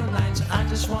ghetto lights. I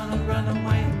just wanna run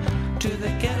away to the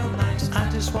ghetto lights. I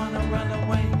just wanna run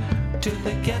away to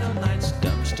the ghetto lights.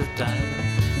 Dumpster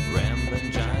diving,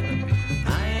 rambling, jiving.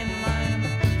 I ain't lying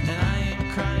and I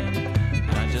ain't crying.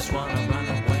 I just wanna run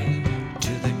away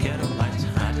to the ghetto lights.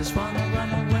 I just wanna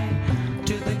run away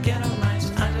to the ghetto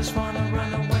lights. I just wanna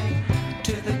run away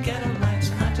to the ghetto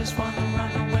lights. I just wanna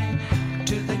run away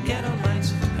to the ghetto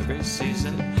lights. Every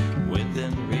season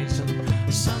within reason,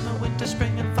 summer, winter,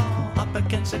 spring, and fall, up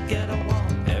against a ghetto wall.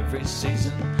 Every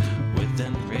season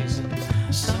within reason,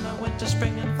 summer, winter,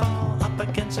 spring, and fall, up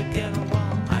against a ghetto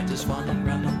wall. I just wanna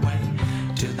run away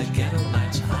to the ghetto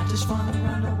lights. I just wanna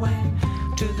run away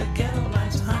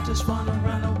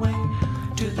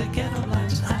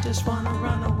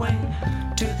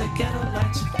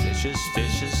fishes,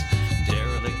 fishes,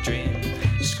 derelict dream,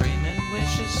 screaming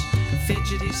wishes,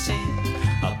 fidgety scene,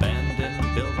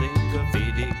 abandoned building,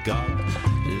 graffiti gog,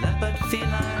 leopard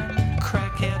feline,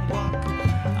 crackhead walk.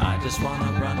 I just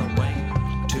wanna run away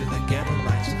to the ghetto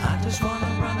lights. I just wanna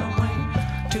run away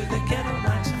to the ghetto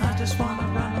lights. I just wanna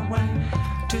run away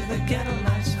to the ghetto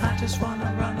lights. I just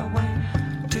wanna run away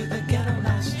to the ghetto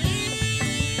lights.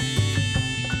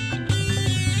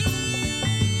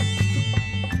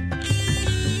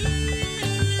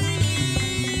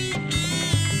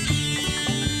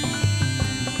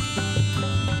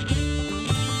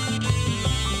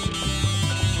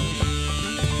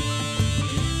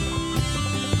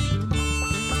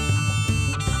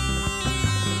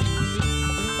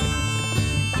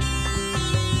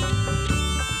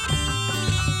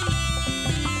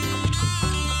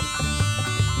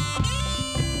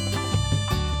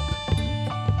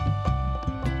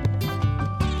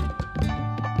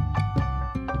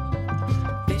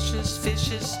 Fishes,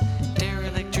 fishes,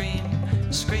 derelict dream,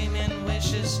 screaming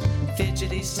wishes,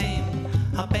 fidgety seem,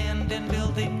 abandoned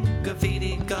building,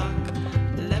 graffiti gawk,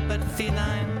 leopard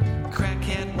feline,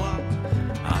 crackhead walk.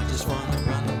 I just wanna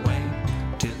run away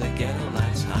to the ghetto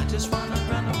lights. I just wanna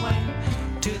run away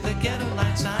to the ghetto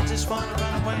lights. I just wanna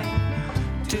run away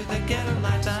to the ghetto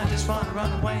lights. I just wanna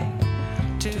run away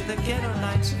to the ghetto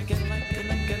lights.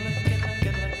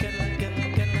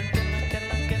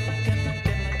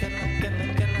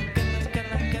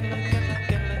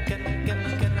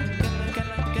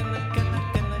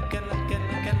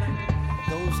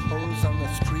 Those hoes on the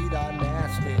street are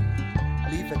nasty.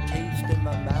 Leave a taste in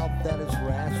my mouth that is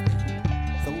raspy.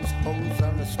 Those hoes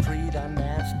on the street are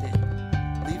nasty.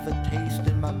 Leave a taste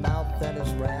in my mouth that is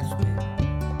raspy.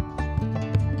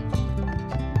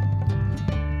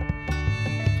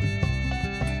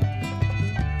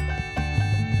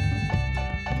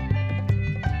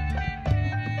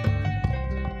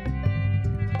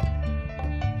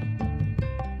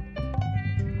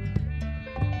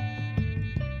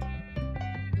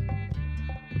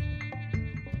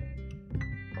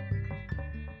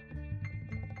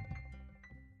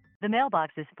 The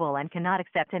mailbox is full and cannot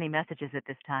accept any messages at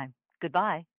this time.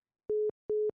 Goodbye.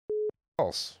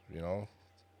 Else, you know.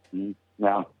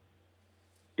 No.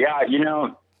 Yeah, you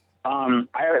know, I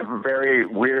have a very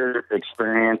weird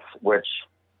experience, which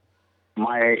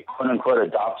my quote-unquote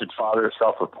adopted father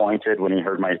self-appointed when he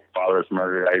heard my father was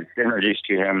murdered. I was introduced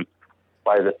to him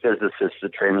by the physicist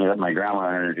that trained me, that my grandma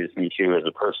introduced me to, as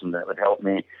a person that would help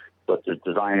me with the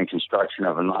design and construction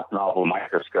of a novel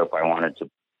microscope I wanted to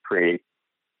create.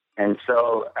 And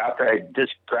so after I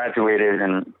just graduated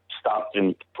and stopped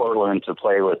in Portland to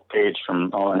play with Paige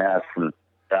from ONS and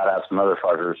Badass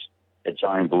Motherfuckers at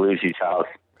Johnny Belushi's house,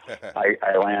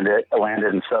 I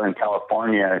landed in Southern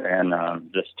California and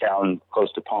this town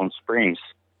close to Palm Springs.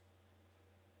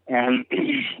 And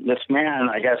this man,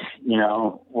 I guess, you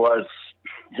know, was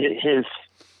his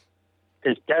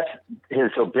death,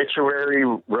 his obituary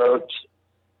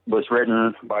was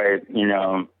written by, you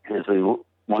know,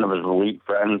 one of his elite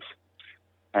friends.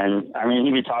 And I mean,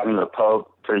 he'd be talking to the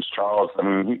Pope, Prince Charles. I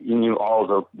mean, he knew all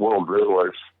the world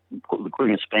rulers,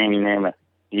 including Spain, you name it.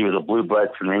 He was a blue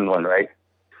blood from England, right?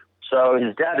 So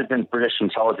his dad had been British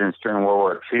intelligence during World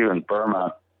War II in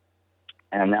Burma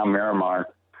and now Myanmar.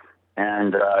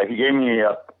 And he gave me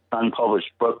an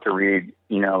unpublished book to read,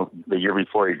 you know, the year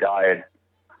before he died.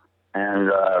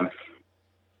 And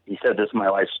he said, "This is my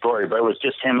life story." But it was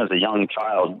just him as a young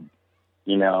child,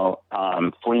 you know,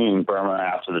 fleeing Burma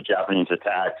after the Japanese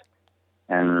attack.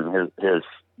 And his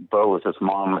boat with his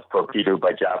mom was torpedoed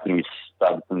by Japanese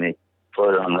subs, and they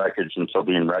floated on wreckage until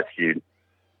being rescued.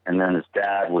 And then his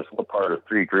dad was a part of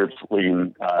 3 groups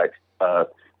leading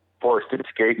forced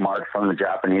escape march from the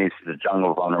Japanese to the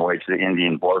jungles on their way to the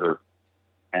Indian border.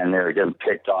 And they were getting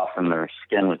picked off and their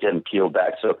skin was getting peeled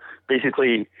back. So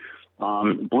basically,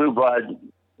 Blue Blood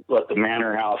let the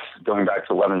manor house going back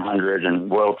to 1100 and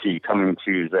royalty coming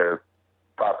to their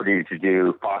property to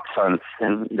do fox hunts,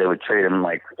 and they would trade him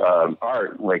like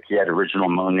art, like he had original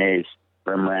Monets,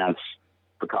 Rembrandts,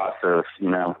 Picassos, you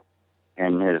know,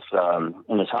 in his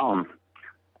home.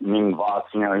 Ming Voss,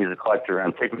 you know, he's a collector of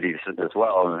antiquities as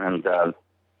well, and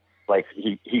like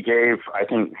he gave, I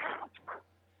think,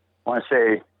 I want to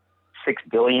say $6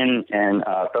 billion in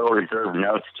Federal Reserve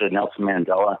notes to Nelson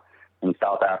Mandela in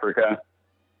South Africa.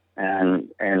 And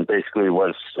basically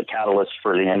was a catalyst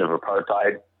for the end of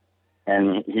apartheid.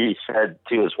 And he said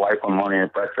to his wife one morning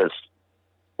at breakfast,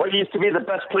 "What used to be the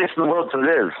best place in the world to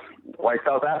live? Why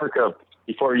South Africa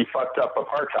before you fucked up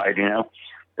apartheid, you know?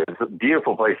 It's a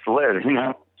beautiful place to live, you know?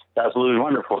 It's absolutely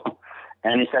wonderful."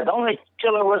 And he said, "The only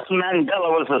killer was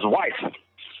Mandela was his wife."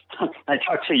 I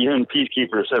talked to a UN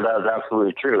peacekeeper, said that was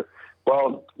absolutely true.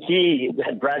 Well, he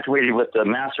had graduated with a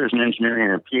master's in engineering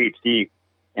and a PhD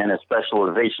and a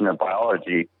specialization in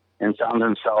biology, and found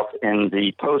himself in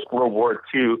the post-World War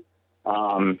II,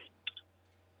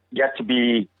 yet to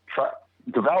be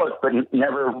developed but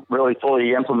never really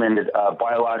fully implemented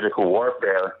biological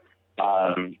warfare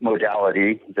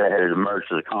modality that had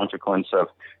emerged as a consequence of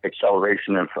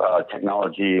acceleration of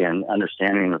technology and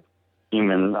understanding of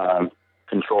human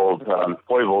controlled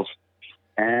foibles.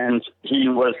 And he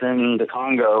was in the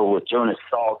Congo with Jonas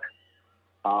Salk,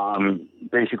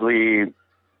 basically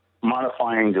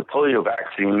modifying the polio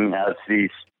vaccine as these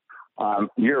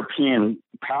European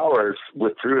powers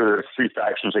withdrew. There's three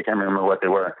factions, I can't remember what they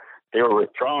were. They were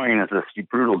withdrawing as this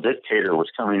brutal dictator was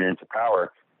coming into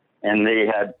power. And they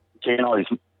had taken all these,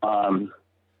 I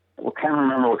can't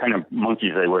remember what kind of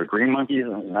monkeys they were, green monkeys?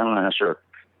 I'm not sure.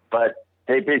 But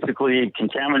they basically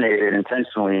contaminated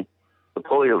intentionally the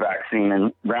polio vaccine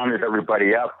and rounded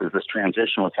everybody up as this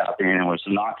transition was happening and was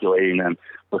inoculating them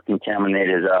with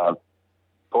contaminated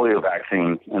polio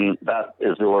vaccine. And that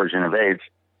is the origin of AIDS.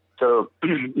 So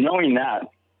knowing that,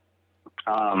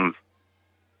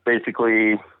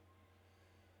 basically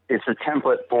it's a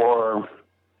template for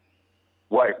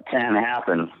what can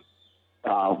happen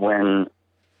when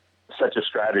such a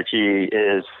strategy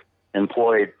is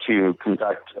employed to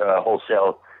conduct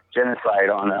wholesale genocide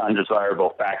on an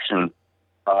undesirable faction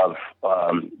of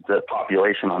the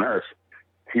population on Earth.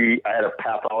 I had a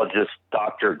pathologist,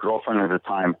 doctor, girlfriend at the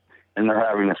time, and they're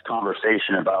having this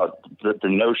conversation about the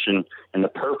notion and the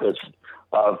purpose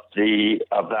of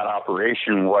that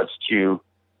operation was to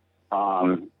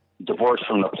divorce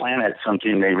from the planet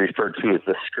something they referred to as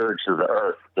the scourge of the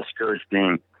Earth. The scourge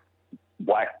being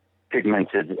black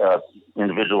pigmented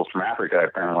individuals from Africa,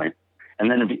 apparently. And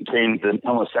then it became the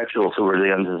homosexuals who were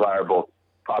the undesirable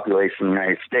population in the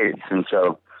United States. And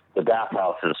so the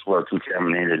bathhouses were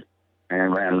contaminated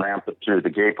and ran rampant through the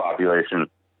gay population.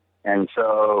 And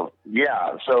so,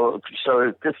 yeah, so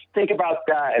just think about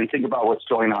that and think about what's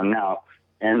going on now.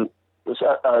 And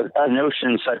a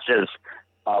notion such as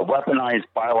weaponized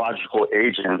biological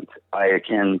agent, I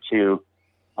akin to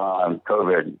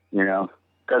COVID,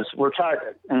 because we're taught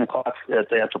in the class at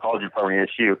the anthropology department at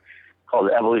ASU called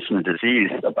the Evolution of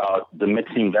Disease about the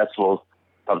mixing vessels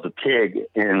of the pig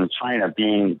in China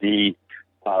being the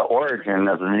origin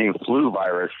of the new flu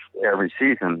virus every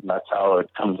season. That's how it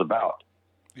comes about.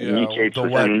 Yeah,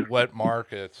 the wet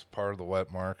markets, part of the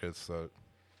wet markets. So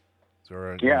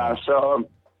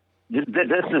this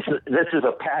is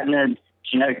a patented,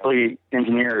 genetically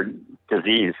engineered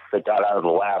disease that got out of the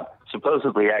lab,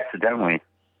 supposedly accidentally.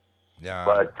 Yeah.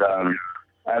 But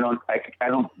I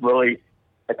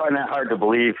find that hard to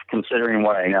believe considering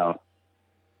what I know.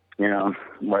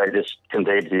 What I just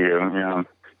conveyed to you.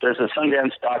 There's a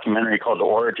Sundance documentary called The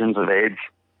Origins of AIDS.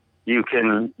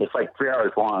 It's like 3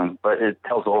 hours long, but it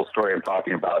tells the whole story I'm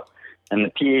talking about. And the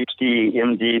PhD,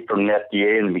 MD from the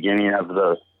FDA in the beginning of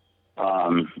the,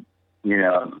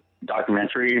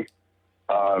 documentary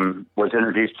was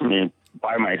introduced to me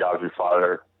by my adopted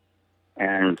father.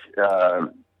 And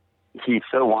he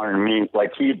so wanted me,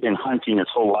 like he'd been hunting his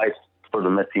whole life for the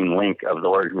missing link of the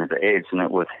origin of the AIDS, and it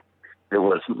was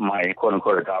my quote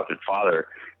unquote adopted father.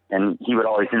 And he would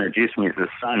always introduce me as his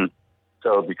son.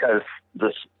 So because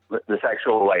this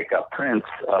actual prince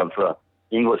of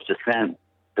English descent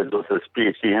that was his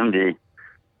PhD MD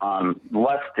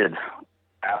lusted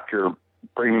after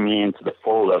bringing me into the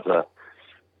fold of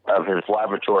his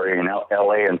laboratory in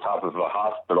LA on top of a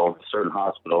certain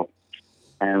hospital.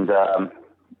 And I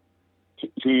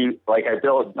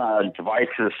built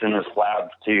devices in his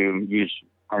lab to use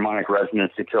harmonic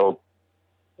resonance to kill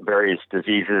various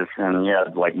diseases, and he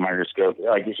had microscope.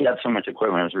 He had so much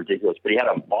equipment, it was ridiculous. But he had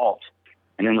a vault,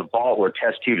 and in the vault were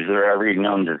test tubes of every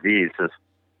known disease. His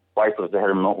wife was the head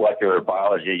of molecular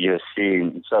biology at USC,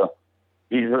 and so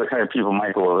these are the kind of people,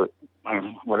 Michael.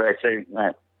 What did I say?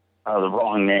 The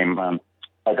wrong name.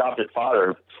 Adopted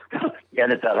father.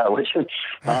 Edit that out, would you?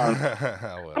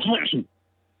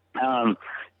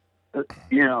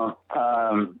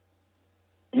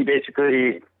 He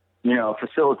basically,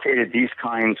 facilitated these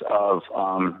kinds of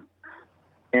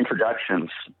introductions.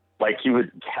 Like he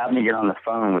would have me get on the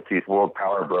phone with these world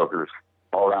power brokers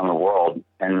all around the world,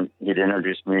 and he'd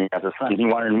introduce me as a son. He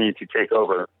wanted me to take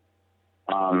over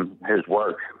his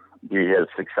work, be his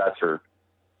successor.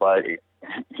 But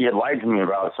he had lied to me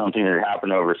about something that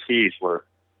happened overseas where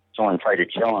someone tried to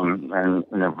kill him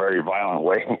in a very violent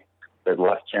way that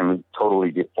left him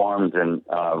totally deformed and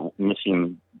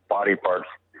missing body parts.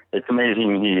 It's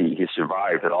amazing he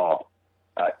survived at all.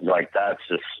 like that's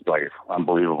just like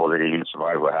unbelievable that he even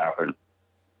survived what happened.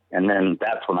 And then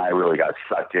that's when I really got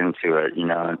sucked into it, you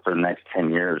know. And for the next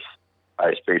 10 years, I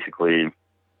was basically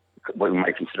what you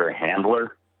might consider a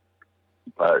handler.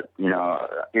 But you know,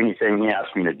 anything he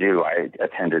asked me to do, I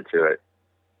attended to it.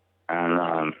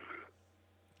 And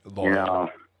you know,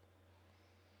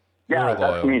 yeah,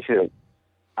 that's me too.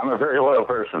 I'm a very loyal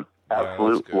person.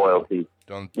 Absolute loyalty.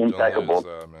 Impeccable. Don't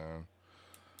lose that, man.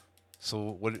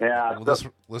 So what? Yeah. Well,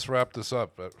 let's wrap this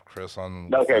up, Chris.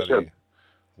 On Okay, Eddie. sure.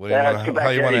 What do you wanna, how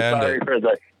you want to end Sorry it? for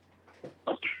the.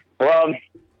 Well,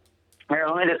 here,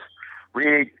 let me just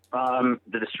read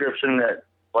the description that,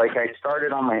 like, I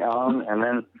started on my own, and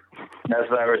then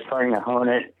as I was trying to hone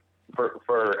it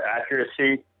for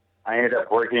accuracy, I ended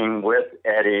up working with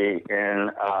Eddie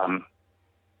and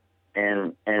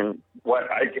what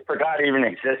I forgot even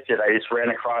existed. I just ran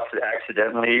across it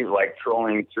accidentally, like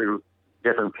trolling through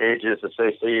different pages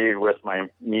associated with my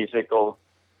musical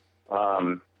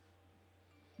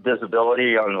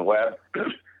visibility on the web.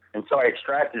 And so I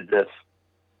extracted this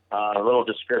little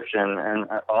description, and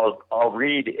I'll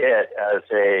read it as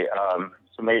a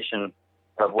summation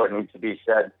of what needs to be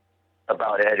said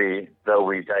about Eddie, though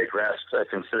we digressed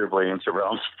considerably into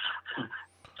realms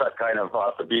kind of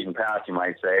off the beaten path, you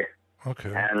might say.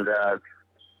 Okay. And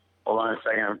hold on a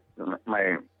second.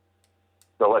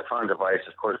 The electronic device,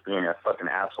 of course, being a fucking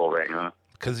asshole right now.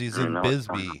 Because he's in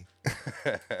Bisbee.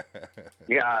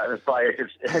 Yeah, it's like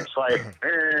it's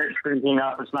freaking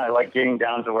up. It's not like getting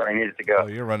down to where I needed to go. Oh,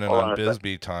 you're running on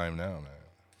Bisbee time now, man.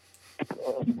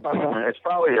 It's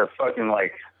probably a fucking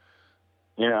like,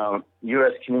 you know,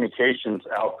 U.S. communications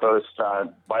outpost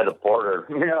by the border.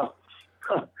 You know,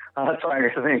 I'm trying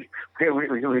to think.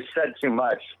 We said too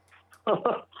much.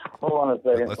 Hold on a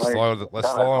second. Let's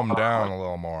slow him down a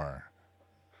little more.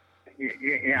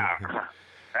 Yeah.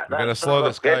 We gotta slow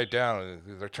this guy down.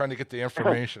 They're trying to get the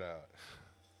information out.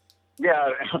 Yeah,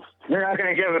 you're not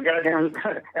gonna give a goddamn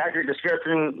accurate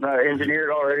description engineered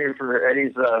already for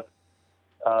Eddie's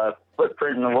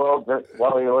footprint in the world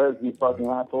while he lives, you fucking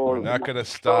asshole. We're not gonna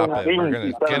stop it. We're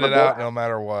gonna get it out no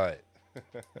matter what.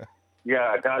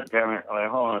 Yeah, god damn it. Like,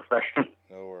 hold on a second.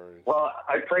 No worries. Well,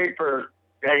 I prayed for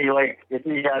Eddie, like, if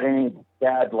he had any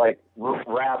bad, like,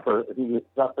 rap or if he was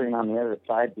suffering on the other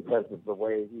side because of the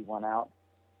way he went out.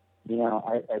 You know,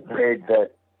 I prayed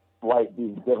that light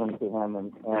be given to him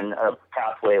and a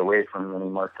pathway away from any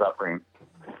more suffering,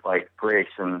 like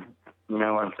grace, and you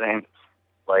know what I'm saying?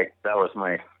 Like, that was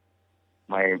my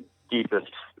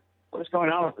deepest. What's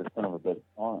going on with this son of a bitch?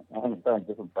 I haven't found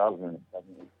different browser.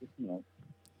 You know,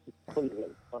 one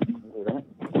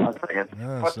second.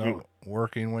 Yeah, it's not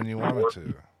working when you want it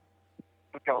to.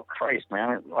 Oh Christ,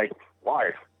 man! Like,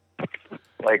 why?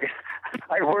 Like,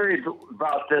 I worried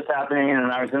about this happening,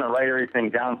 and I was going to write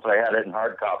everything down so I had it in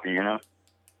hard copy, you know?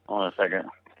 Hold on a second.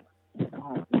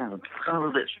 Oh, man, son of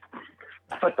a bitch.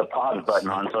 I put the pause button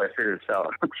on, so I figured it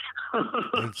out.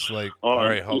 It's like, all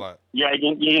right, hold on. Yeah,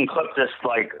 you can clip this,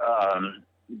 like,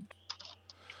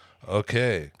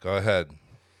 Okay, go ahead.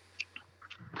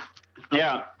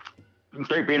 Yeah,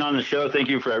 great being on the show. Thank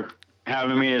you for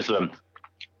having me as an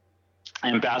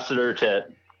ambassador to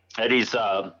Eddie's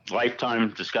lifetime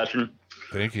discussion.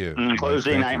 Thank you. In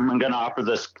closing, I'm going to offer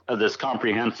this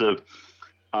comprehensive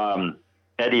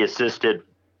Eddie-assisted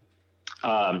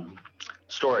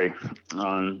story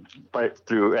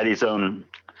through Eddie's own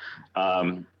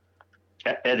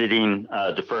editing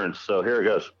deference. So here it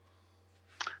goes.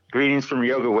 Greetings from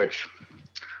Yoga Witch,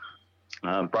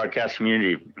 broadcast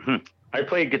community. I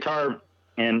played guitar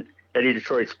in Eddie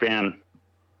Detroit's band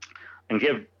and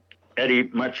give Eddie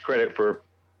much credit for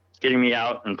getting me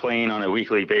out and playing on a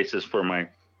weekly basis for my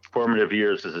formative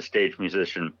years as a stage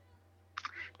musician.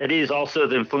 Eddie is also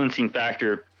the influencing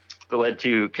factor that led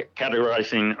to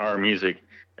categorizing our music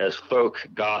as folk,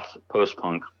 goth,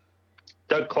 post-punk.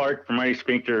 Doug Clark from Mighty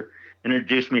Sphincter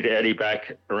introduced me to Eddie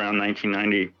back around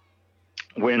 1990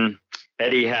 when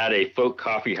Eddie had a folk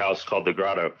coffee house called The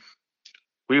Grotto.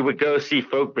 We would go see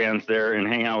folk bands there and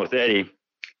hang out with Eddie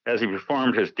as he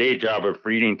performed his day job of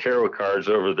reading tarot cards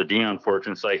over the Dion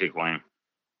Fortune psychic line.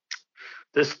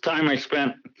 This time I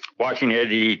spent watching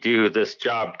Eddie do this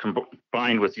job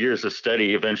combined with years of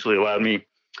study eventually allowed me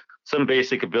some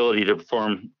basic ability to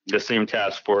perform the same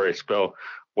task for a spell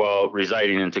while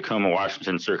residing in Tacoma,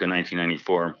 Washington, circa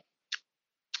 1994.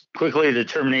 Quickly, the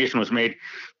determination was made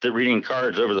that reading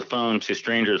cards over the phone to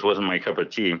strangers wasn't my cup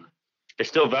of tea. I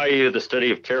still value the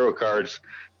study of tarot cards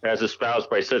as espoused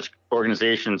by such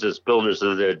organizations as Builders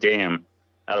of the Dam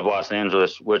out of Los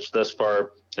Angeles, which thus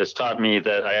far has taught me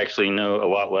that I actually know a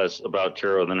lot less about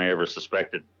tarot than I ever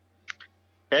suspected.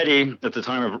 Eddie, at the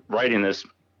time of writing this,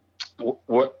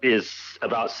 is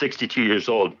about 62 years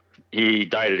old. He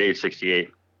died at age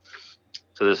 68.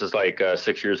 So this is like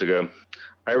 6 years ago.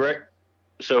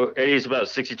 So Eddie's about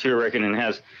 62, I reckon, and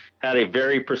has had a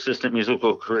very persistent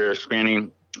musical career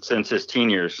spanning since his teen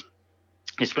years.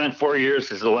 He spent 4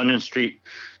 years as a London street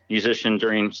musician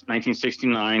during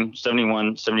 1969,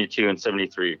 71, 72, and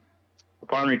 73.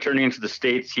 Upon returning to the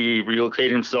States, he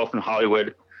relocated himself in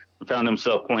Hollywood and found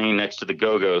himself playing next to the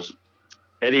Go-Go's.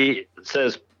 Eddie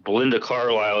says Belinda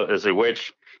Carlisle is a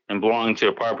witch and belonged to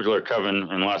a popular coven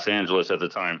in Los Angeles at the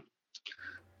time.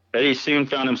 Eddie soon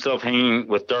found himself hanging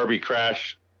with Darby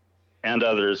Crash and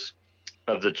others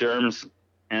of the Germs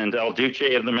and El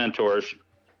Duce of the Mentors,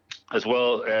 as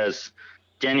well as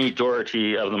Denny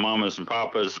Doherty of the Mamas and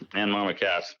Papas and Mama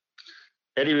Cass.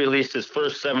 Eddie released his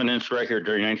first 7-inch record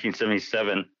during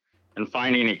 1977, and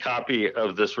finding a copy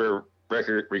of this rare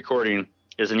record recording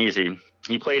isn't easy.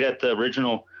 He played at the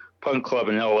original punk club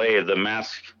in LA, The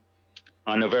Mask,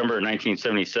 on November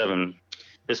 1977.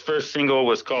 His first single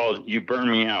was called You Burn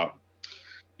Me Out.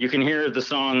 You can hear the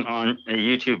song on a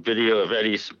YouTube video of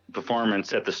Eddie's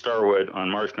performance at the Starwood on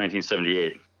March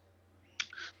 1978.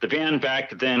 The band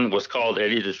back then was called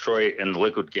Eddie Detroit and the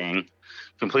Liquid Gang,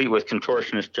 complete with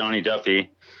contortionist Johnny Duffy,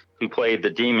 who played the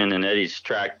demon in Eddie's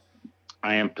track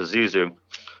I Am Pazuzu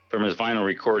from his vinyl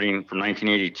recording from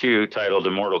 1982 titled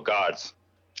Immortal Gods,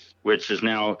 which is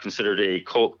now considered a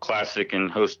cult classic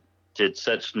and hosted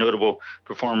such notable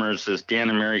performers as Dan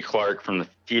and Mary Clark from the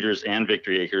Theaters and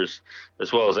Victory Acres,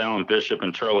 as well as Alan Bishop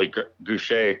and Charlie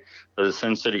Goucher of the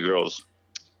Sin City Girls.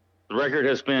 The record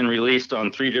has been released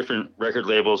on 3 different record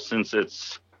labels since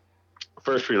its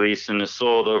first release and has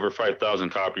sold over 5,000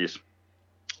 copies.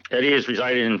 Eddie has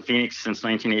resided in Phoenix since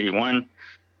 1981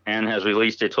 and has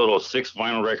released a total of 6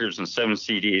 vinyl records and 7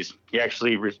 CDs. He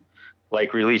actually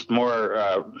released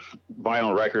more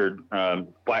vinyl record,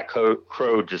 Black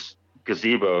Crow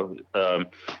Gazebo,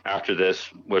 after this,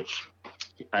 which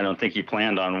I don't think he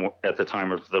planned on at the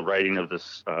time of the writing of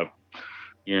this,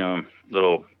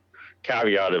 little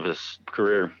caveat of his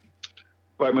career.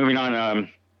 But moving on,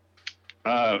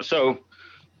 so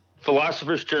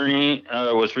Philosopher's Journey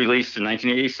was released in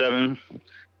 1987,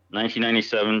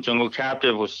 1997. Jungle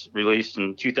Captive was released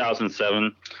in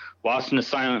 2007. Lost in a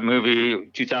Silent Movie,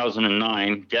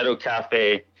 2009. Ghetto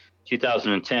Cafe,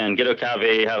 2010. Ghetto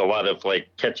Cafe had a lot of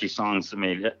catchy songs that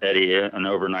made Eddie an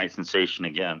overnight sensation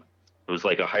again. It was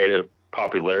like a height of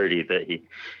popularity that he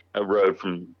rode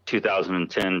from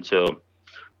 2010 till,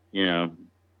 he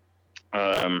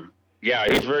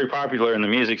was very popular in the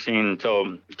music scene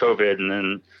until COVID, and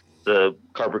then the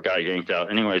carpet got yanked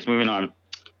out. Anyways, moving on.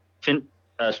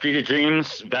 Street of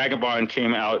Dreams, Vagabond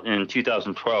came out in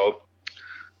 2012.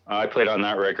 I played on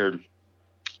that record.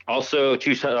 Also,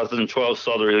 2012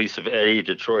 saw the release of Eddie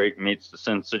Detroit Meets the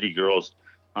Sin City Girls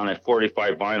on a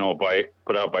 45 vinyl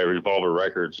put out by Revolver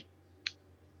Records.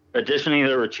 Additionally,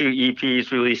 there were 2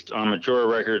 EPs released on Majora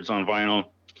Records on vinyl.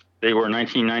 They were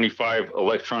 1995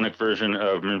 electronic version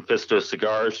of Mephisto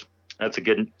Cigars. That's a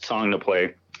good song to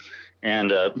play.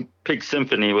 And Pig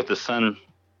Symphony with the Sun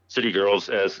City Girls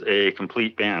as a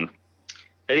complete band.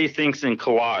 Eddie thinks in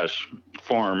collage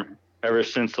form ever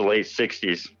since the late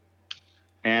 60s.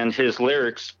 And his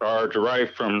lyrics are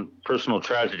derived from personal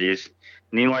tragedies.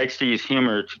 And he likes to use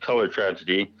humor to color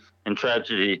tragedy and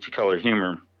tragedy to color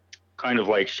humor. Kind of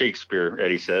like Shakespeare,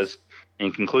 Eddie says.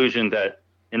 In conclusion, that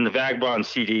in the Vagabond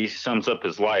CD sums up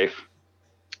his life.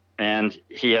 And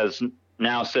he has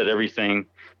now said everything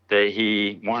that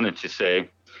he wanted to say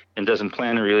and doesn't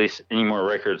plan to release any more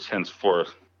records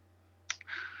henceforth.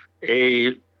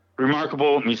 A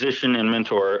remarkable musician and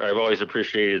mentor, I've always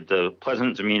appreciated the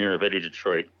pleasant demeanor of Eddie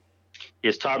Detroit. He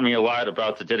has taught me a lot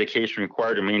about the dedication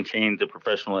required to maintain the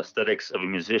professional aesthetics of a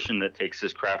musician that takes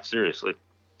his craft seriously.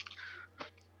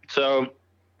 So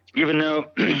even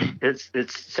though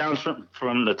it sounds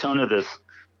from the tone of this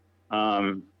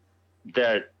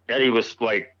that Eddie was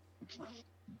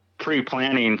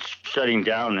pre-planning shutting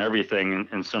down everything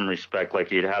in some respect, like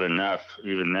he'd had enough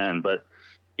even then, but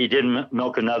he did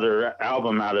milk another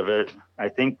album out of it. I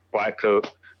think Black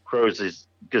Crow's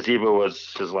Gazebo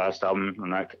was his last album. I'm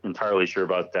not entirely sure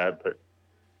about that, but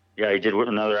yeah, he did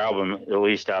another album at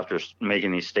least after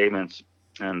making these statements.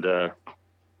 And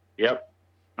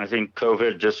I think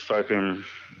COVID just fucking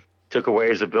took away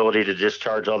his ability to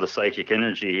discharge all the psychic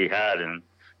energy he had, and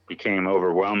became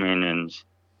overwhelming and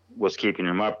was keeping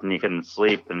him up, and he couldn't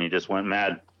sleep, and he just went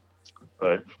mad.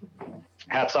 But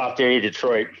hats off to Eddie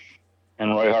Detroit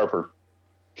and Roy Harper,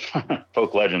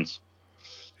 folk legends.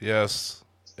 Yes,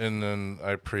 and then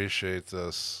I appreciate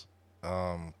this,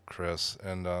 Chris,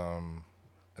 and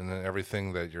and then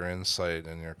everything that your insight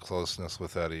and your closeness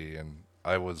with Eddie. And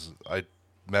I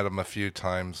met him a few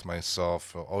times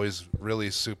myself. Always really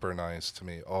super nice to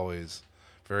me. Always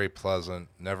very pleasant.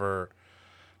 Never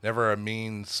a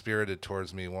mean-spirited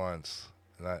towards me once.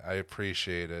 And I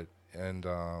appreciate it. And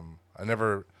I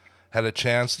never had a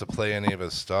chance to play any of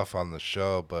his stuff on the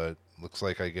show, but looks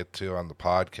like I get to on the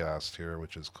podcast here,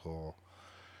 which is cool,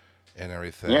 and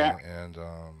everything. Yeah. And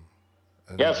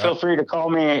yeah, feel free to call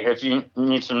me if you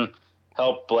need some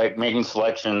help, like making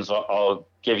selections. I'll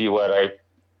give you what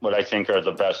I think are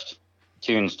the best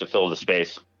tunes to fill the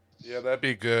space. Yeah, that'd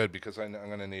be good, because I'm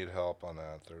going to need help on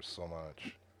that. There's so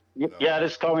much. Yeah,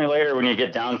 just call me later when you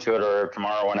get down to it, or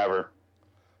tomorrow, whenever.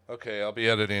 Okay, I'll be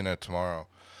editing it tomorrow.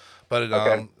 But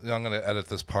Okay. I'm going to edit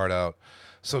this part out.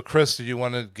 So, Chris, do you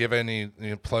want to give any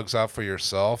plugs out for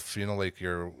yourself? Like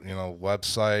your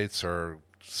websites or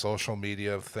social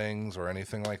media things or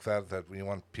anything like that you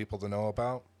want people to know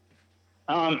about?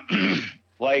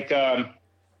 Like on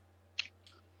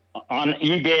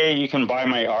eBay, you can buy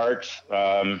my art.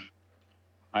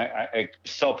 I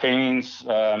sell paintings.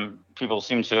 People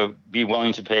seem to be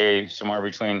willing to pay somewhere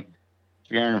between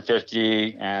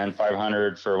 $350 and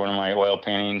 $500 for one of my oil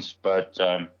paintings, but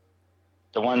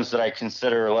the ones that I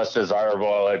consider less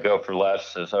desirable, I go for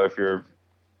less. So if you're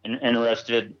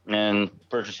interested in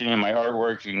purchasing my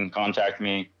artwork, you can contact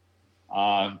me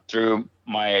through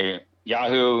my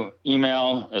Yahoo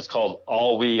email. It's called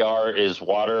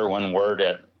allweareiswater, one word,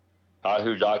 at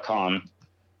yahoo.com.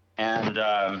 And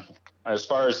as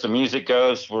far as the music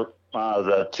goes, we're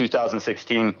the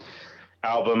 2016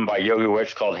 album by Yogi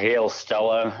Witch called Hail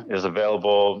Stella is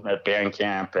available at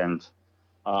Bandcamp, and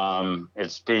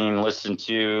it's being listened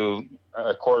to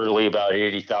quarterly, about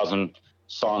 80,000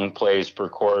 song plays per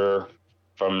quarter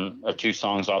from 2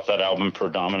 songs off that album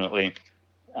predominantly.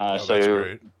 So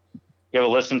great. give a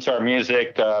listen to our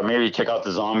music, maybe check out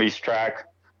the Zombies track,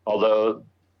 although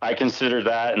I consider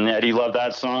that, and Eddie loved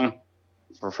that song,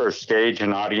 for stage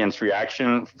and audience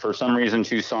reaction. For some reason,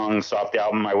 2 songs off the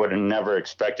album I would have never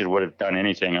expected would have done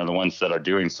anything are the ones that are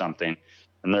doing something.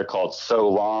 And they're called So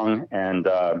Long and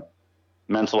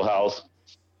Mental Health.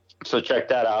 So check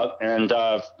that out. And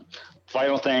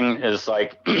final thing is,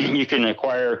 like, you can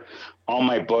acquire all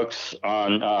my books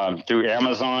on through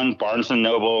Amazon, Barnes &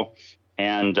 Noble,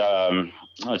 and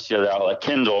let's see, the outlet,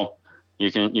 Kindle.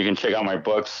 You can check out my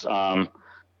books.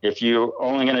 If you're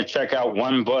only going to check out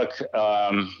one book,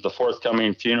 the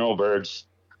forthcoming Funeral Birds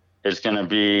is going to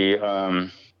be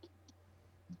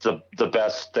the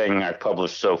best thing I've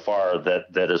published so far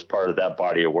that is part of that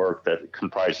body of work that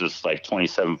comprises like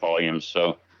 27 volumes.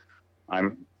 So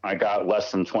I got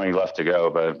less than 20 left to go,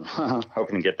 but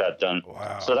hoping to get that done.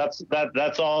 Wow. So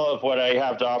that's all of what I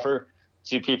have to offer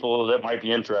to people that might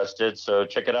be interested. So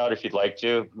check it out if you'd like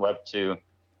to. We'll have to.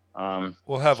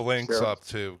 We'll have links up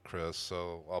too, Chris.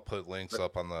 So I'll put links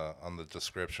up on the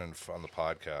description on the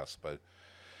podcast. But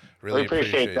really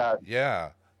appreciate that.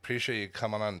 Yeah, appreciate you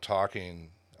coming on and talking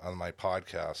on my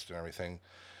podcast and everything.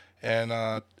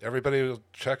 And everybody will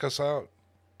check us out.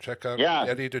 Check out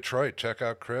Eddie Detroit. Check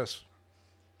out Chris.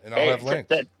 And I'll have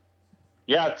links.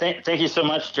 Thank you so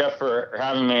much, Jeff, for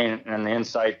having me and the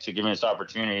insight to give me this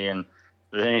opportunity. And if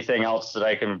there's anything else that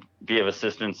I can be of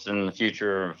assistance in the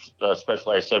future of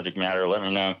specialized subject matter, let me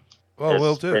know. Well,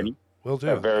 we'll do. We'll do.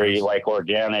 A very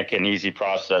organic and easy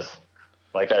process.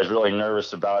 Like, I was really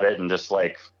nervous about it and just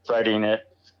threading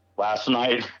it last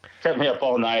night. Kept me up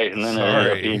all night, and then it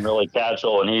ended up being really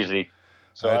casual and easy.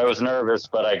 So I was nervous,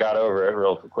 but I got over it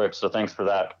real quick. So thanks for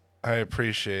that. I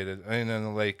appreciate it. And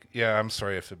then, I'm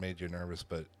sorry if it made you nervous,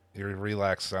 but your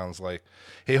relax sounds like,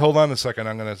 hey, hold on a second.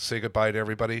 I'm going to say goodbye to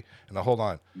everybody. And hold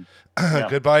on.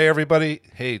 Goodbye, everybody.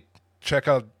 Hey, check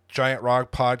out Giant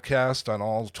Rock Podcast on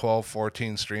all 12,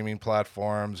 14 streaming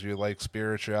platforms. You like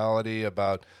spirituality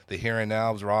about the here and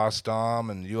now of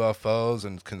Rostam and UFOs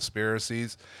and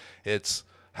conspiracies. It's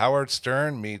Howard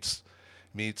Stern meets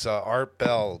Art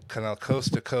Bell, kind of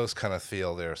coast to coast kind of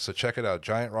feel there. So check it out,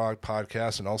 Giant Rock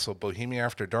Podcast, and also Bohemia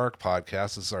After Dark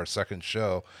Podcast. This is our second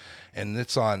show, and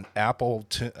it's on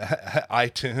iTunes,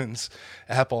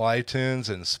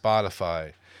 and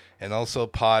Spotify, and also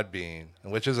Podbean,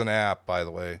 which is an app, by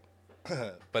the way.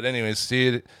 But anyways,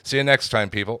 see you next time,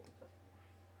 people.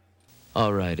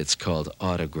 All right, it's called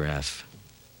Autograph.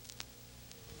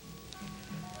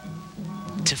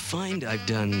 To find I've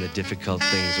done the difficult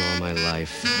things all my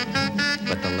life,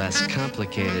 but the less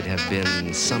complicated have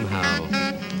been somehow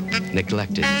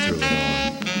neglected through it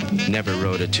all. Never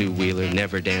rode a two-wheeler,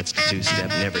 never danced a two-step,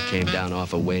 never came down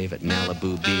off a wave at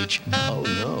Malibu Beach. Oh,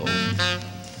 no.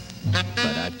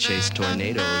 But I've chased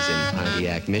tornadoes in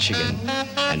Pontiac, Michigan,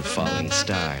 and falling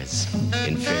stars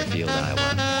in Fairfield,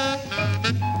 Iowa.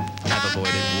 I've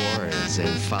avoided wars and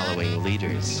following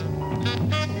leaders.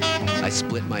 I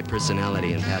split my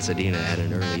personality in Pasadena at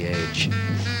an early age.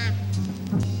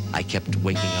 I kept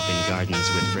waking up in gardens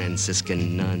with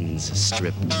Franciscan nuns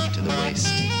stripped to the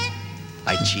waist.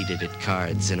 I cheated at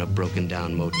cards in a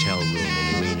broken-down motel room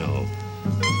in Reno.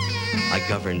 I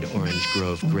governed Orange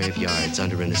Grove graveyards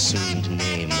under an assumed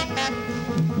name.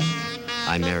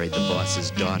 I married the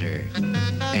boss's daughter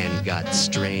and got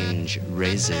strange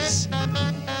raises.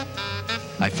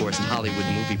 I forced Hollywood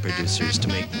movie producers to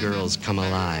make girls come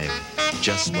alive,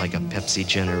 just like a Pepsi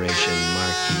Generation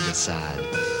Marquis de Sade.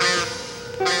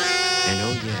 And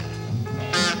oh yeah,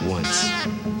 once,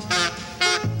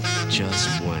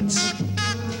 just once,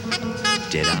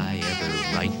 did I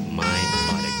ever write my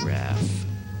autograph.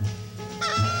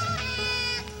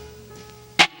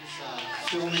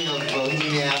 Filming of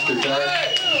Bohemia After Dark.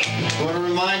 I want to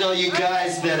remind all you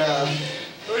guys that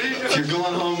if you're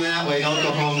going home that way, don't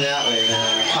go home that way,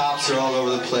 man. The cops are all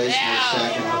over the place and they're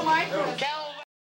checking.